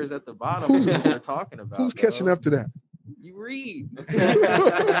the headers at the bottom of what they're talking about. Who's catching up to that? You read.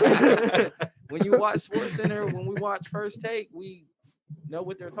 When you watch SportsCenter, when we watch First Take, we know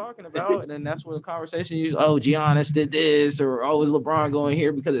what they're talking about, and then that's where the conversation usually, Giannis did this, or is LeBron going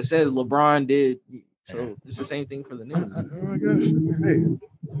here because it says LeBron did. So it's the same thing for the news. I guess. Hey,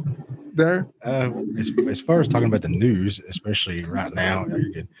 there. As far as talking about the news, especially right now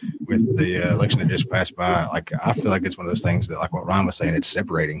with the election that just passed by, like I feel like it's one of those things that, like what Ryan was saying, it's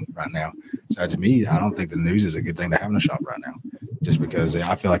separating right now. So to me, I don't think the news is a good thing to have in a shop right now, just because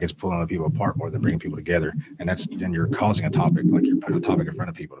I feel like it's pulling the people apart more than bringing people together, and then you're causing a topic, like you're putting a topic in front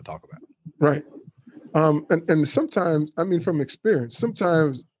of people to talk about. Right. And sometimes, I mean, from experience,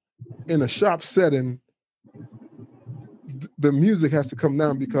 sometimes in a shop setting, the music has to come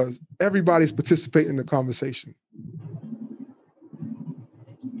down because everybody's participating in the conversation.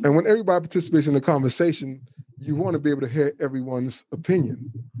 And when everybody participates in the conversation, you want to be able to hear everyone's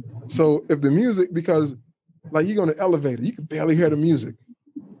opinion. So if the music, because like you go in the elevator, you can barely hear the music,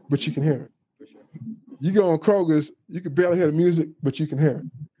 but you can hear it. You go on Kroger's, you can barely hear the music, but you can hear it.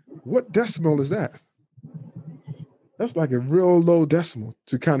 What decibel is that? That's like a real low decimal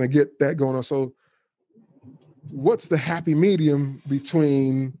to kind of get that going on. So what's the happy medium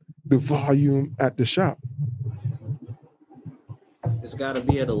between the volume at the shop? It's got to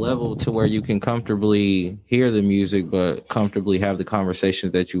be at a level to where you can comfortably hear the music, but comfortably have the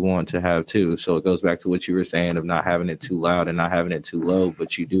conversations that you want to have too. So it goes back to what you were saying of not having it too loud and not having it too low,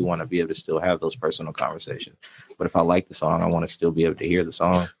 but you do want to be able to still have those personal conversations. But if I like the song, I want to still be able to hear the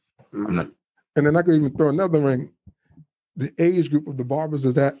song. I'm not. And then I could even throw another ring. The age group of the barbers,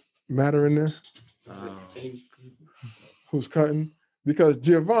 does that matter in there? Who's cutting? Because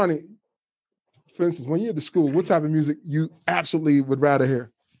Giovanni, for instance, when you're at the school, what type of music you absolutely would rather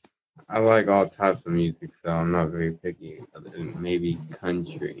hear? I like all types of music, so I'm not very picky. Other than maybe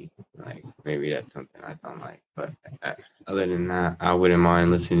country, like maybe that's something I don't like. But other than that, I wouldn't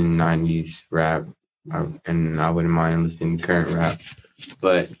mind listening to 90s rap, and I wouldn't mind listening to current rap.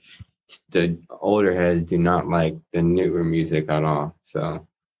 But the older heads do not like the newer music at all. So,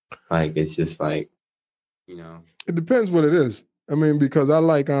 like, it's just like, you know. It depends what it is. I mean, because I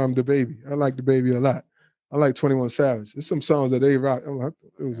like the Baby. I like the Baby a lot. I like 21 Savage. There's some songs that they rock. I'm like,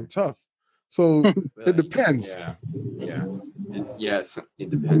 it was tough. So it depends. Yes, it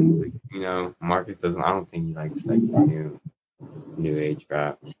depends. Like, you know, Marcus doesn't. I don't think he likes like new age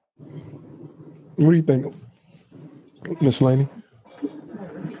rap. What do you think, Miss Laney?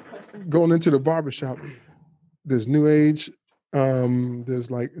 Going into the barbershop, there's new age, there's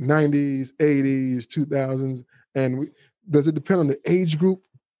like 90s, 80s, 2000s, and does it depend on the age group?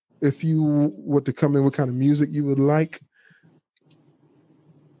 If you were to come in, what kind of music you would like?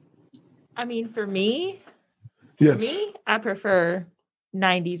 I mean, for me, Yes. I prefer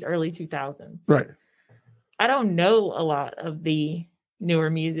 90s, early 2000s. Right. I don't know a lot of the newer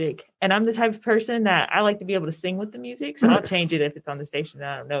music, and I'm the type of person that I like to be able to sing with the music, so I'll change it if it's on the station and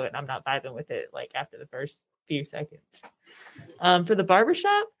I don't know it and I'm not vibing with it like after the first few seconds. For the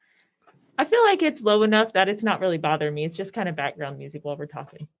barbershop, I feel like it's low enough that it's not really bothering me. It's just kind of background music while we're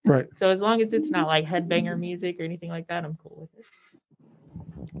talking. Right. So as long as it's not like headbanger music or anything like that, I'm cool with it.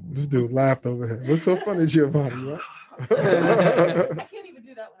 This dude laughed over here. What's so funny, Giovanni? Right? I can't even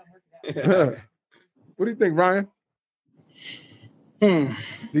do that when I'm working out. What do you think, Ryan?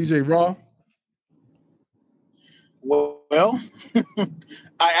 DJ Raw? Well,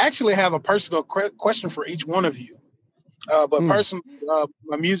 I actually have a personal question for each one of you. But personally,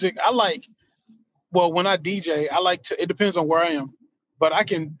 my music, I like, well, when I DJ, I like to, it depends on where I am, but I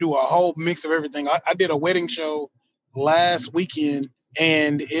can do a whole mix of everything. I did a wedding show last weekend,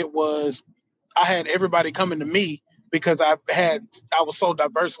 and I had everybody coming to me because I was so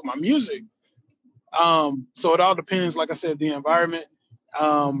diverse with my music. So it all depends, like I said, the environment.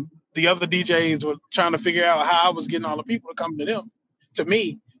 The other DJs were trying to figure out how I was getting all the people to come to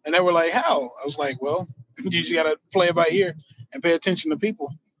me. And they were like, how? I was like, well, you just got to play it by ear and pay attention to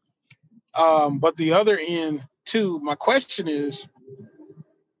people. But the other end too, my question is,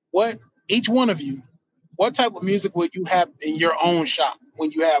 each one of you, what type of music would you have in your own shop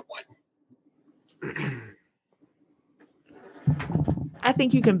when you have one? I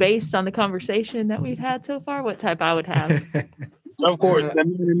think you can base on the conversation that we've had so far what type I would have. Of course,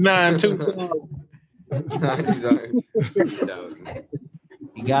 99 too.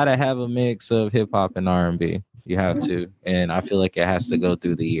 You gotta have a mix of hip hop and R&B. You have to, and I feel like it has to go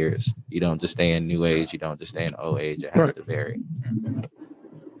through the years. You don't just stay in new age. You don't just stay in old age. It has to vary.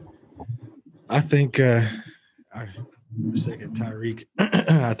 I think, second Tyreek,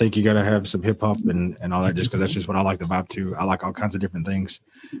 I think you got to have some hip hop and all that, just because that's just what I like the vibe to. I like all kinds of different things.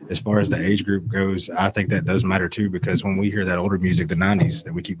 As far as the age group goes, I think that does matter too, because when we hear that older music, the 90s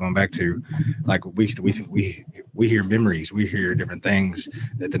that we keep going back to, like we hear memories, we hear different things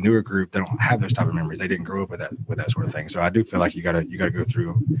that the newer group, they don't have those type of memories. They didn't grow up with that sort of thing. So I do feel like you gotta go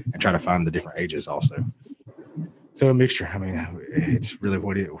through and try to find the different ages also. So a mixture. I mean, it's really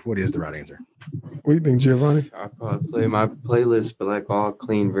what is the right answer. What do you think, Giovanni? I probably play my playlist, but like all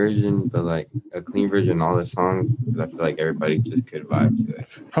clean version, but like a clean version of all the songs, because I feel like everybody just could vibe to it.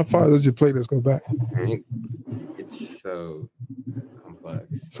 How far does your playlist go back? I think it's so complex.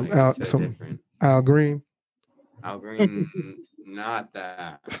 Some different. Al Green. Al Green, not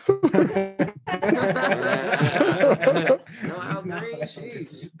that. No, Al Green,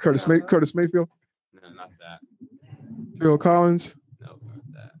 sheesh. Curtis Mayfield. No, not that. Phil Collins. No,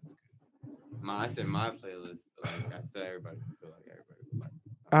 not that. I said my playlist, but like I said, everybody feel like everybody would like.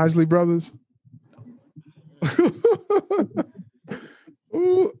 Isley Brothers.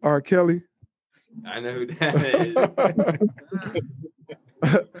 Ooh, R. Kelly. I know who that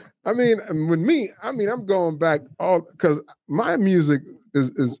is. I mean, with me, I'm going back all because my music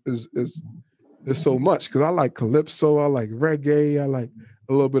is so much, because I like calypso, I like reggae, I like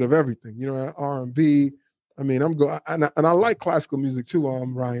a little bit of everything, R&B. I mean, I'm going, and I like classical music too,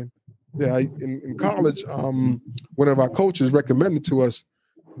 Ryan. Yeah, in college, one of our coaches recommended to us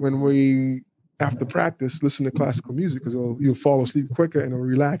when we, after practice, listen to classical music because you'll fall asleep quicker and it'll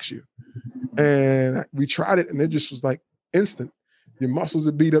relax you. And we tried it, and it just was like instant. Your muscles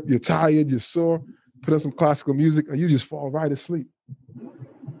are beat up, you're tired, you're sore. Put on some classical music, and you just fall right asleep.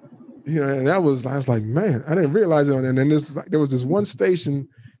 And I was like, man, I didn't realize it. And then there was this one station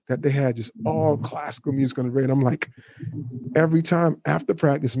that they had just all classical music on the radio. And I'm like, every time after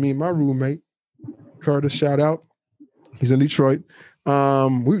practice, me and my roommate, Curtis, shout out, he's in Detroit,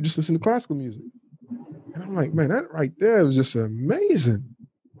 we would just listen to classical music. And I'm like, man, that right there was just amazing.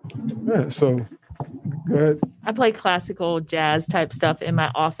 Yeah, so go ahead. I play classical jazz type stuff in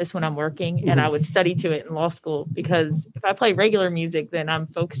my office when I'm working, and I would study to it in law school, because if I play regular music, then I'm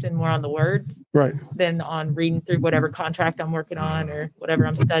focusing more on the words than on reading through whatever contract I'm working on or whatever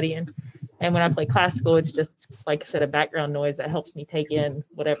I'm studying. And when I play classical, it's just, like I said, a background noise that helps me take in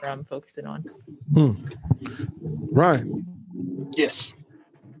whatever I'm focusing on. Ryan. Yes.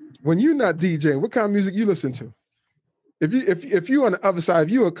 When you're not DJing, what kind of music you listen to? If you're on the other side, if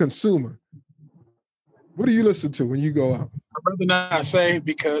you're a consumer, what do you listen to when you go out? I'd rather not say,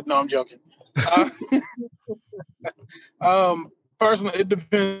 because no, I'm joking. Personally, it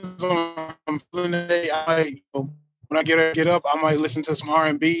depends on the day. When I get up, I might listen to some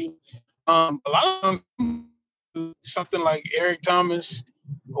R&B. A lot of times, something like Eric Thomas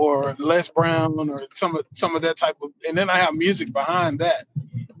or Les Brown or some of that type of, and then I have music behind that.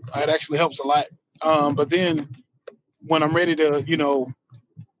 It actually helps a lot. But then when I'm ready to,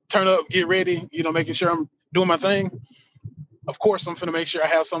 turn up, get ready, making sure I'm doing my thing, of course I'm gonna make sure I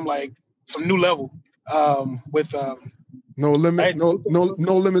have some new level with No Limit,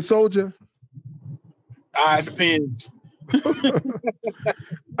 no Limit Soldier. It depends.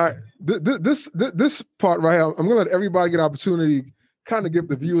 All right, this part right here, I'm gonna let everybody get an opportunity, kind of give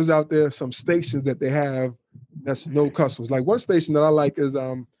the viewers out there some stations that they have that's no customers. Like one station that I like is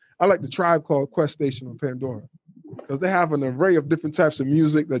I like the Tribe Called Quest station on Pandora, because they have an array of different types of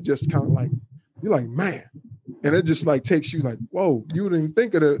music that just kind of like, you're like, man, and it just like takes you like, whoa, you wouldn't even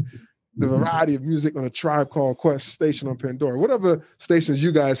think of the variety of music on a Tribe Called Quest station on Pandora. What other stations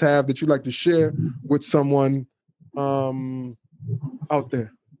you guys have that you'd like to share with someone out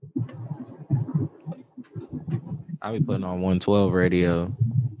there? I'll be putting on 112 radio.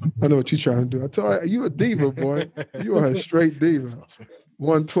 I know what you're trying to do. I told you a diva, boy. You are a straight diva.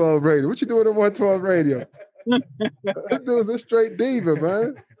 112 radio. What you doing at 112 radio? That dude's a straight diva,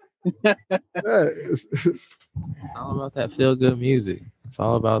 man. It's all about that feel good music. It's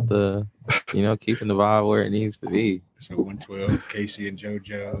all about the, keeping the vibe where it needs to be. So 112, Casey and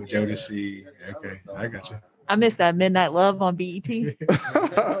JoJo, Jodeci. Okay, I got you. I miss that Midnight Love on BET. Laney.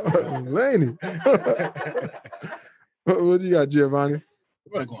 What do you got, Giovanni?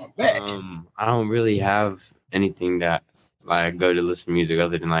 Going back. I don't really have anything that I go to listen to music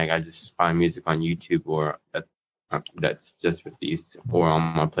other than I just find music on YouTube or that's just released or on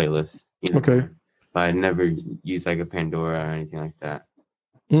my playlist. Okay. But I never use a Pandora or anything like that.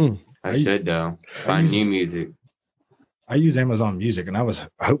 I should though. Find new music. I use Amazon Music, and I was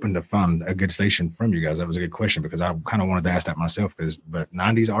hoping to find a good station from you guys. That was a good question, because I kind of wanted to ask that myself. But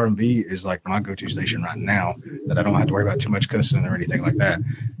 90s R&B is like my go-to station right now, that I don't have to worry about too much cussing or anything like that.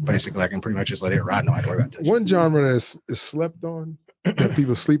 Basically, I can pretty much just let it ride. No, I have to worry about touching. One genre that is slept on, that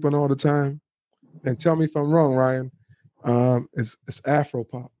people sleep on all the time, and tell me if I'm wrong, Ryan, it's Afro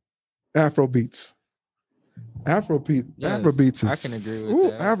pop, Afro beats. Afro beats is, I can agree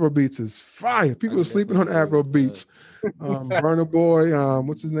with that. Afro beats is fire. People are sleeping on Afro beats. Burna Boy,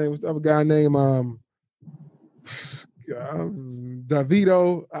 what's his name? What's the other guy name?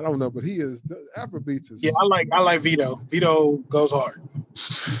 Davido. I don't know, but he is Afro beats is. Yeah, I like Vito. Vito goes hard.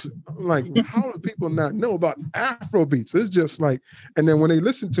 I'm like, how do people not know about Afro beats? It's just like, and then when they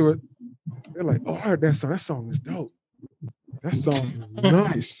listen to it, they're like, oh, I heard that song. That song is dope. That song is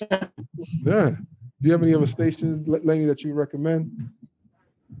nice. Yeah. Do you have any other stations, Laney, that you recommend?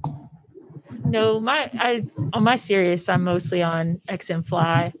 No, on my Sirius, I'm mostly on XM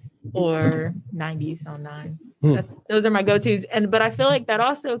Fly or 90s on 9. Those are my go-tos. But I feel like that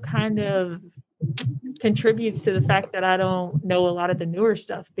also kind of contributes to the fact that I don't know a lot of the newer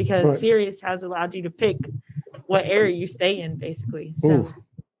stuff, because Sirius has allowed you to pick what area you stay in, basically. So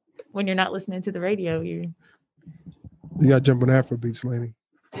when you're not listening to the radio, you got to jump on Afrobeats, Laney.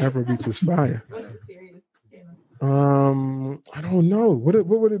 Afrobeats is fire. I don't know. What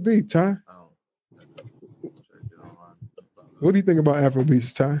would it be, Ty? What do you think about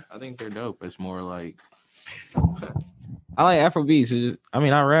Afrobeats, Ty? I think they're dope. It's more like, I like Afrobeats.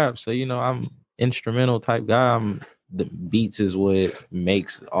 I rap, so I'm instrumental type guy. I'm the beats is what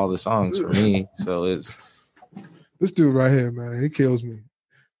makes all the songs for me. So it's this dude right here, man. He kills me.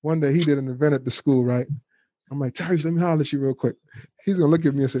 One day he did an event at the school, right? I'm like, Tyrese, let me holler at you real quick. He's gonna look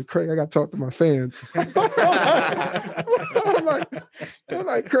at me and say, Craig, I gotta talk to my fans. I'm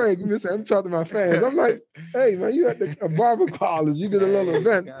like, Craig, I'm talking to my fans. I'm like, hey man, you at a barber college, you did a little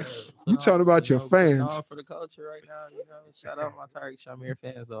event. You talking about your fans. For the culture right now, shout out my Tariq Shamir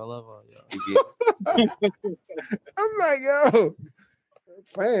fans though. I love all y'all. I'm like, yo,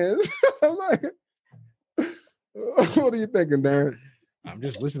 fans. I'm like, what are you thinking, Darren? I'm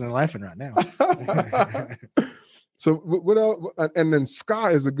just listening and laughing right now. So what else? And then ska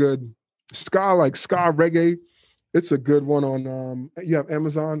is a good like ska reggae. It's a good one on you have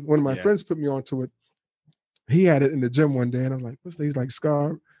Amazon. One of my friends put me onto it. He had it in the gym one day, and I'm like, what's that? He's like,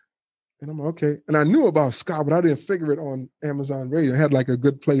 ska. And I'm like, okay. And I knew about ska, but I didn't figure it on Amazon Radio. It had like a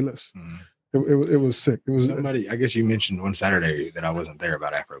good playlist. It was sick. It was somebody, I guess you mentioned one Saturday that I wasn't there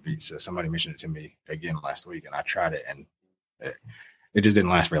about Afrobeats. So somebody mentioned it to me again last week, and I tried it, and it just didn't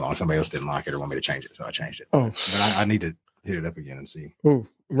last very long. Somebody else didn't like it or want me to change it, so I changed it. Oh, but I need to hit it up again and see. Oh,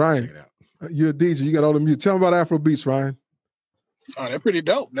 Ryan, you're a DJ. You got all the music. Tell me about Afrobeats, Ryan. Oh, they're pretty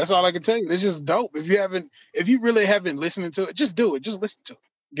dope. That's all I can tell you. It's just dope. If you really haven't listened to it, just do it. Just listen to it.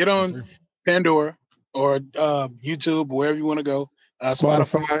 Get on Pandora or YouTube, wherever you want to go.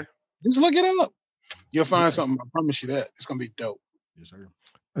 Spotify. Just look it up. You'll find something. I promise you that. It's gonna be dope. Yes, sir.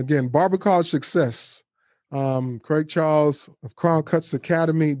 Again, Barber College Success. Craig Charles of Crown Cuts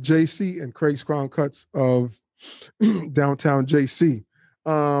Academy, JC, and Craig's Crown Cuts of downtown JC.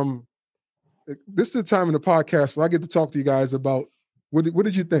 This is the time in the podcast where I get to talk to you guys about what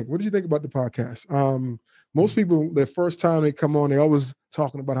did you think? What did you think about the podcast? Most people, their first time they come on, they always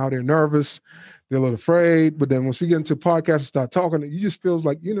talking about how they're nervous, they're a little afraid. But then once we get into podcasts and start talking, you just feels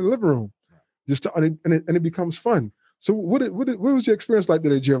like you're in the living room, and it becomes fun. So what was your experience like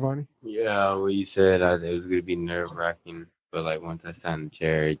today, Giovanni? Yeah, what you said, it was gonna be nerve wracking, but like once I sat in the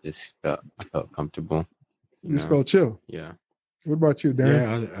chair, I felt comfortable. You just felt chill. Yeah. What about you,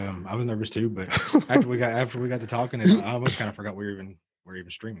 Darren? Yeah, I was nervous too, but after we got to talking, I almost kind of forgot we're even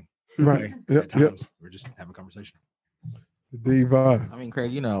streaming. Right. At times we're just having a conversation. Diva. I mean,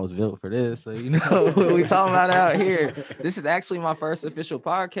 Craig, I was built for this, so what we talking about out here. This is actually my first official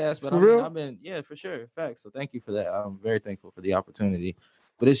podcast, but I've been for sure, facts. So thank you for that. I'm very thankful for the opportunity.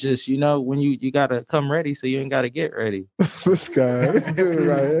 But it's just when you gotta come ready, so you ain't gotta get ready. This guy, this dude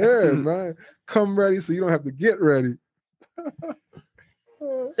right here, man. Come ready, so you don't have to get ready.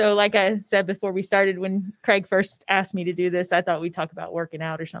 So like I said before we started, when Craig first asked me to do this, I thought we'd talk about working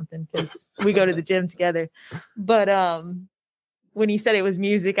out or something because we go to the gym together. But when he said it was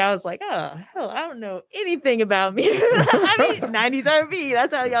music, I was like, oh, hell, I don't know anything about music. I mean, 90s R&B.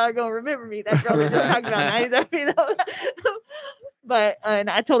 That's how y'all are going to remember me. That girl that just talked about 90s R&B. But, and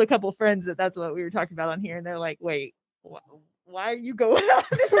I told a couple of friends that that's what we were talking about on here. And they're like, wait, why are you going on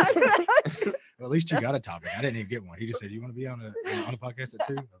this? Well, at least you got a topic. I didn't even get one. He just said, you want to be on a podcast at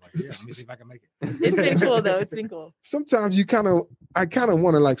 2? I was like, yeah, let me see if I can make it. It's been cool, though. It's been cool. Sometimes I kind of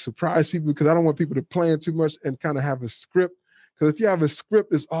want to like surprise people because I don't want people to plan too much and kind of have a script. Because if you have a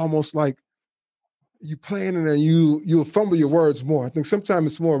script, it's almost like you plan and then you'll fumble your words more. I think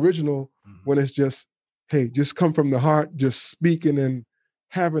sometimes it's more original when it's just, hey, just come from the heart, just speaking and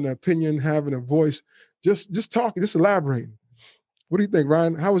having an opinion, having a voice, just talking, just elaborating. What do you think,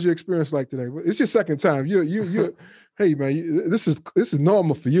 Ryan? How was your experience like today? It's your second time. You hey man, this is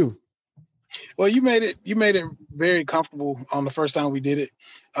normal for you. Well, you made it very comfortable on the first time we did it.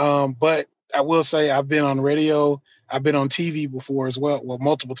 But I will say I've been on radio, I've been on TV before as well,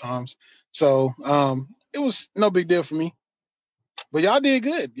 multiple times. So it was no big deal for me. But y'all did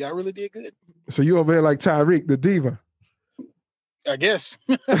good. Y'all really did good. So you over here like Tyreek, the diva. I guess.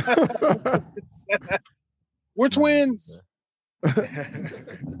 We're twins.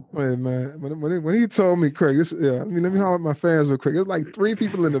 Wait, man. When he told me, Craig, let me holler at my fans real quick. There's like 3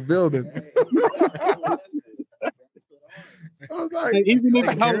 people in the building. I was like, even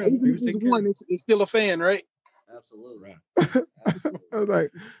if one, it's still a fan, right? Absolutely. I was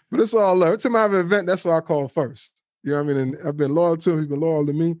like, but it's all love. Every time I have an event, that's what I call first. You know what I mean? And I've been loyal to him. He's been loyal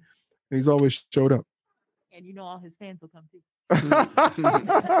to me, and he's always showed up. And all his fans will come too.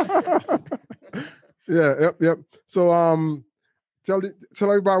 Yeah, yep. So tell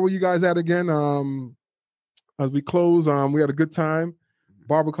everybody where you guys at again. As we close, we had a good time.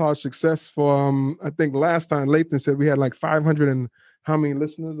 Barber College Success for I think last time Lathan said we had like 500 and how many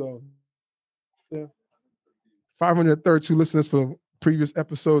listeners? 532 listeners for the previous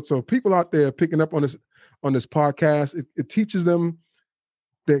episode. So people out there picking up on this podcast, it teaches them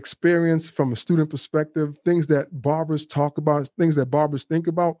the experience from a student perspective, things that barbers talk about, things that barbers think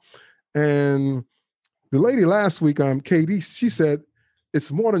about. And the lady last week, Katie, she said,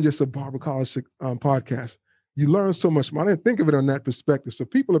 it's more than just a Barber College podcast. You learn so much more. I didn't think of it on that perspective. So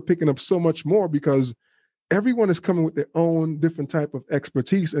people are picking up so much more because everyone is coming with their own different type of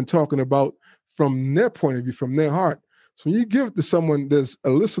expertise and talking about from their point of view, from their heart. So when you give it to someone, there's a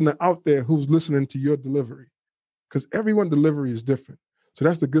listener out there who's listening to your delivery, because everyone's delivery is different. So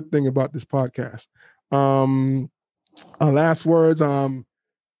that's the good thing about this podcast. Last words.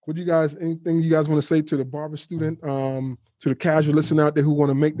 What do you guys, anything you guys want to say to the barber student, to the casual listener out there who want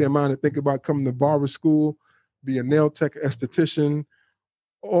to make their mind and think about coming to barber school, be a nail tech, esthetician,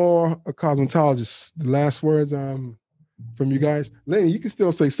 or a cosmetologist? The last words from you guys. Lenny, you can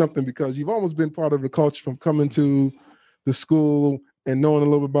still say something because you've almost been part of the culture from coming to the school and knowing a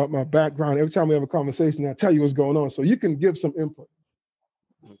little bit about my background. Every time we have a conversation, I tell you what's going on. So you can give some input.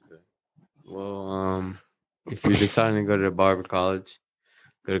 Okay. Well, if you're deciding to go to the barber college,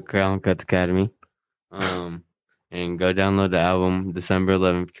 go to Crown Cuts Academy, and go download the album December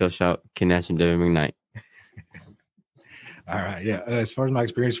 11th, Kill Shot, Kinash and David McKnight. All right. Yeah. As far as my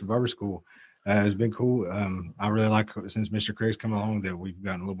experience for barber school, it's been cool. I really like, since Mr. Craig's come along, that we've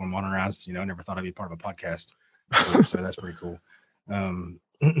gotten a little more modernized. I never thought I'd be part of a podcast. So that's pretty cool. And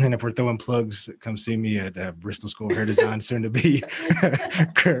if we're throwing plugs, come see me at Bristol School of Hair Design, soon to be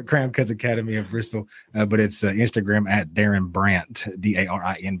Crown Cuts Academy of Bristol. But it's Instagram at Darren Brandt,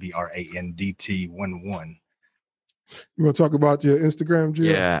 DARINBRANDT11. You want to talk about your Instagram,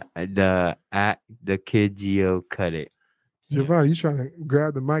 Gio? Yeah, at the Kid Gio Cut It. Giovanni, you trying to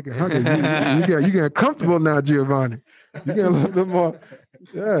grab the mic and hug it. You getting comfortable now, Giovanni. You getting a little bit more.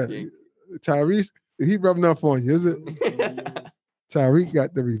 Yeah. Tyrese, he rubbing up on you, is it? Tyrese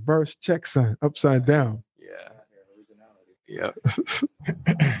got the reverse check sign upside down. Yeah.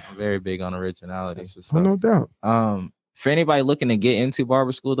 I'm very big on originality. Oh, no doubt. For anybody looking to get into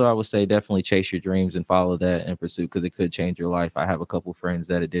barber school, though, I would say definitely chase your dreams and follow that and pursue, because it could change your life. I have a couple friends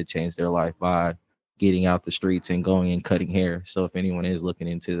that it did change their life by getting out the streets and going and cutting hair. So if anyone is looking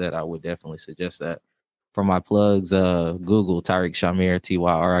into that, I would definitely suggest that. For my plugs, Google Tariq Shamir,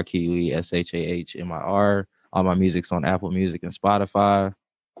 TYRIQESHAHMIR. All my music's on Apple Music and Spotify.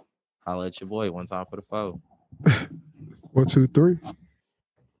 Holla at your boy. One time for the foe. 1, 2, 3.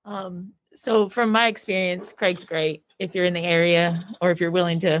 So from my experience, Craig's great. If you're in the area or if you're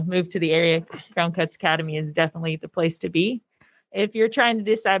willing to move to the area, Crown Cuts Academy is definitely the place to be. If you're trying to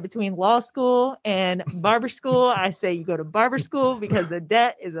decide between law school and barber school, I say you go to barber school because the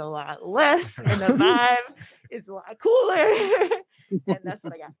debt is a lot less and the vibe is a lot cooler. And that's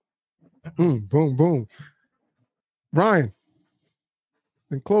what I got. Boom, boom. Ryan,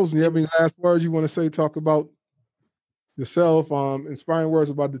 in closing, you have any last words you want to say? Talk about yourself, inspiring words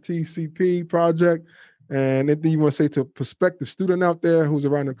about the TCP project, and anything you want to say to a prospective student out there who's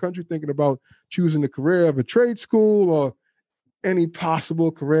around the country thinking about choosing the career of a trade school or any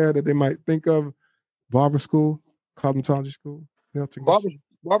possible career that they might think of. Barber school, cosmetology school, nail technician.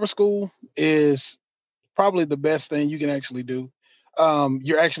 Barber school is probably the best thing you can actually do.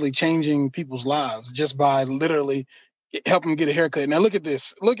 You're actually changing people's lives just by literally helping them get a haircut. Now look at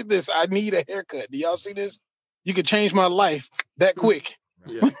this. I need a haircut. Do y'all see this? You could change my life that quick.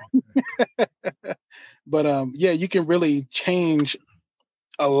 Yeah. But you can really change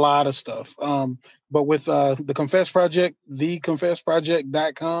a lot of stuff. But with the Confess Project,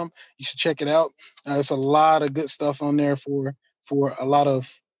 theconfessproject.com, you should check it out. It's a lot of good stuff on there for a lot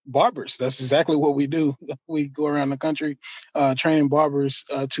of barbers. That's exactly what we do. We go around the country training barbers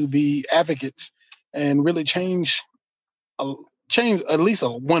to be advocates and really change at least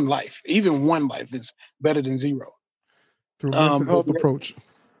one life. Even one life is better than zero. Through mental health approach.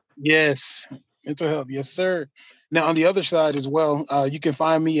 Yes, mental health. Yes, sir. Now, on the other side as well, you can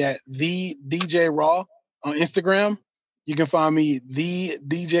find me at the DJ Raw on Instagram. You can find me the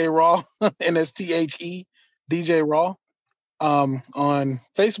DJ Raw, NSTHE DJ Raw, on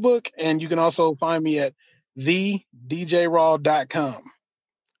Facebook, and you can also find me at thedjraw.com.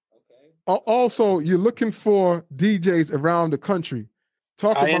 Also, you're looking for DJs around the country.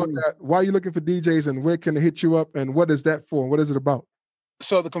 Talk about that. Why are you looking for DJs, and where can they hit you up, and what is that for? What is it about?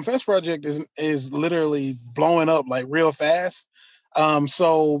 So the Confess Project is literally blowing up like real fast.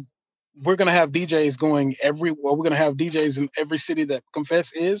 So we're gonna have DJs we're gonna have DJs in every city that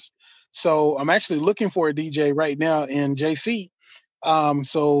Confess is. So I'm actually looking for a DJ right now in JC.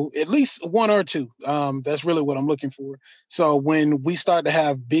 So at least one or two. That's really what I'm looking for. So when we start to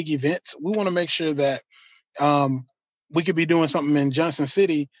have big events, we want to make sure that we could be doing something in Johnson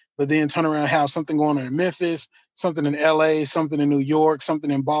City, but then turn around and have something going on in Memphis, something in LA, something in New York, something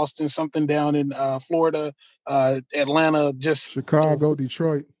in Boston, something down in Florida, Atlanta, just Chicago,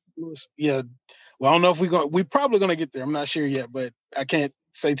 Detroit. Yeah. Well, I don't know if we're probably going to get there. I'm not sure yet, but I can't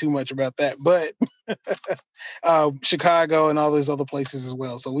say too much about that. But Chicago and all those other places as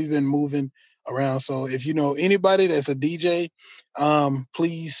well. So we've been moving around. So if you know anybody that's a DJ,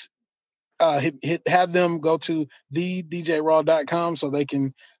 please have them go to thedjraw.com so they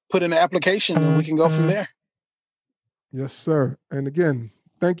can put in an application and we can go from there. Yes, sir. And again,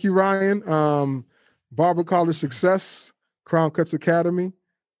 thank you, Ryan. Barber College Success, Crown Cuts Academy,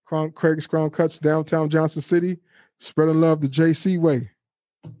 Craig's Crown Cuts, downtown Johnson City. Spreading love the JC way.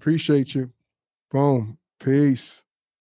 Appreciate you. Boom. Peace.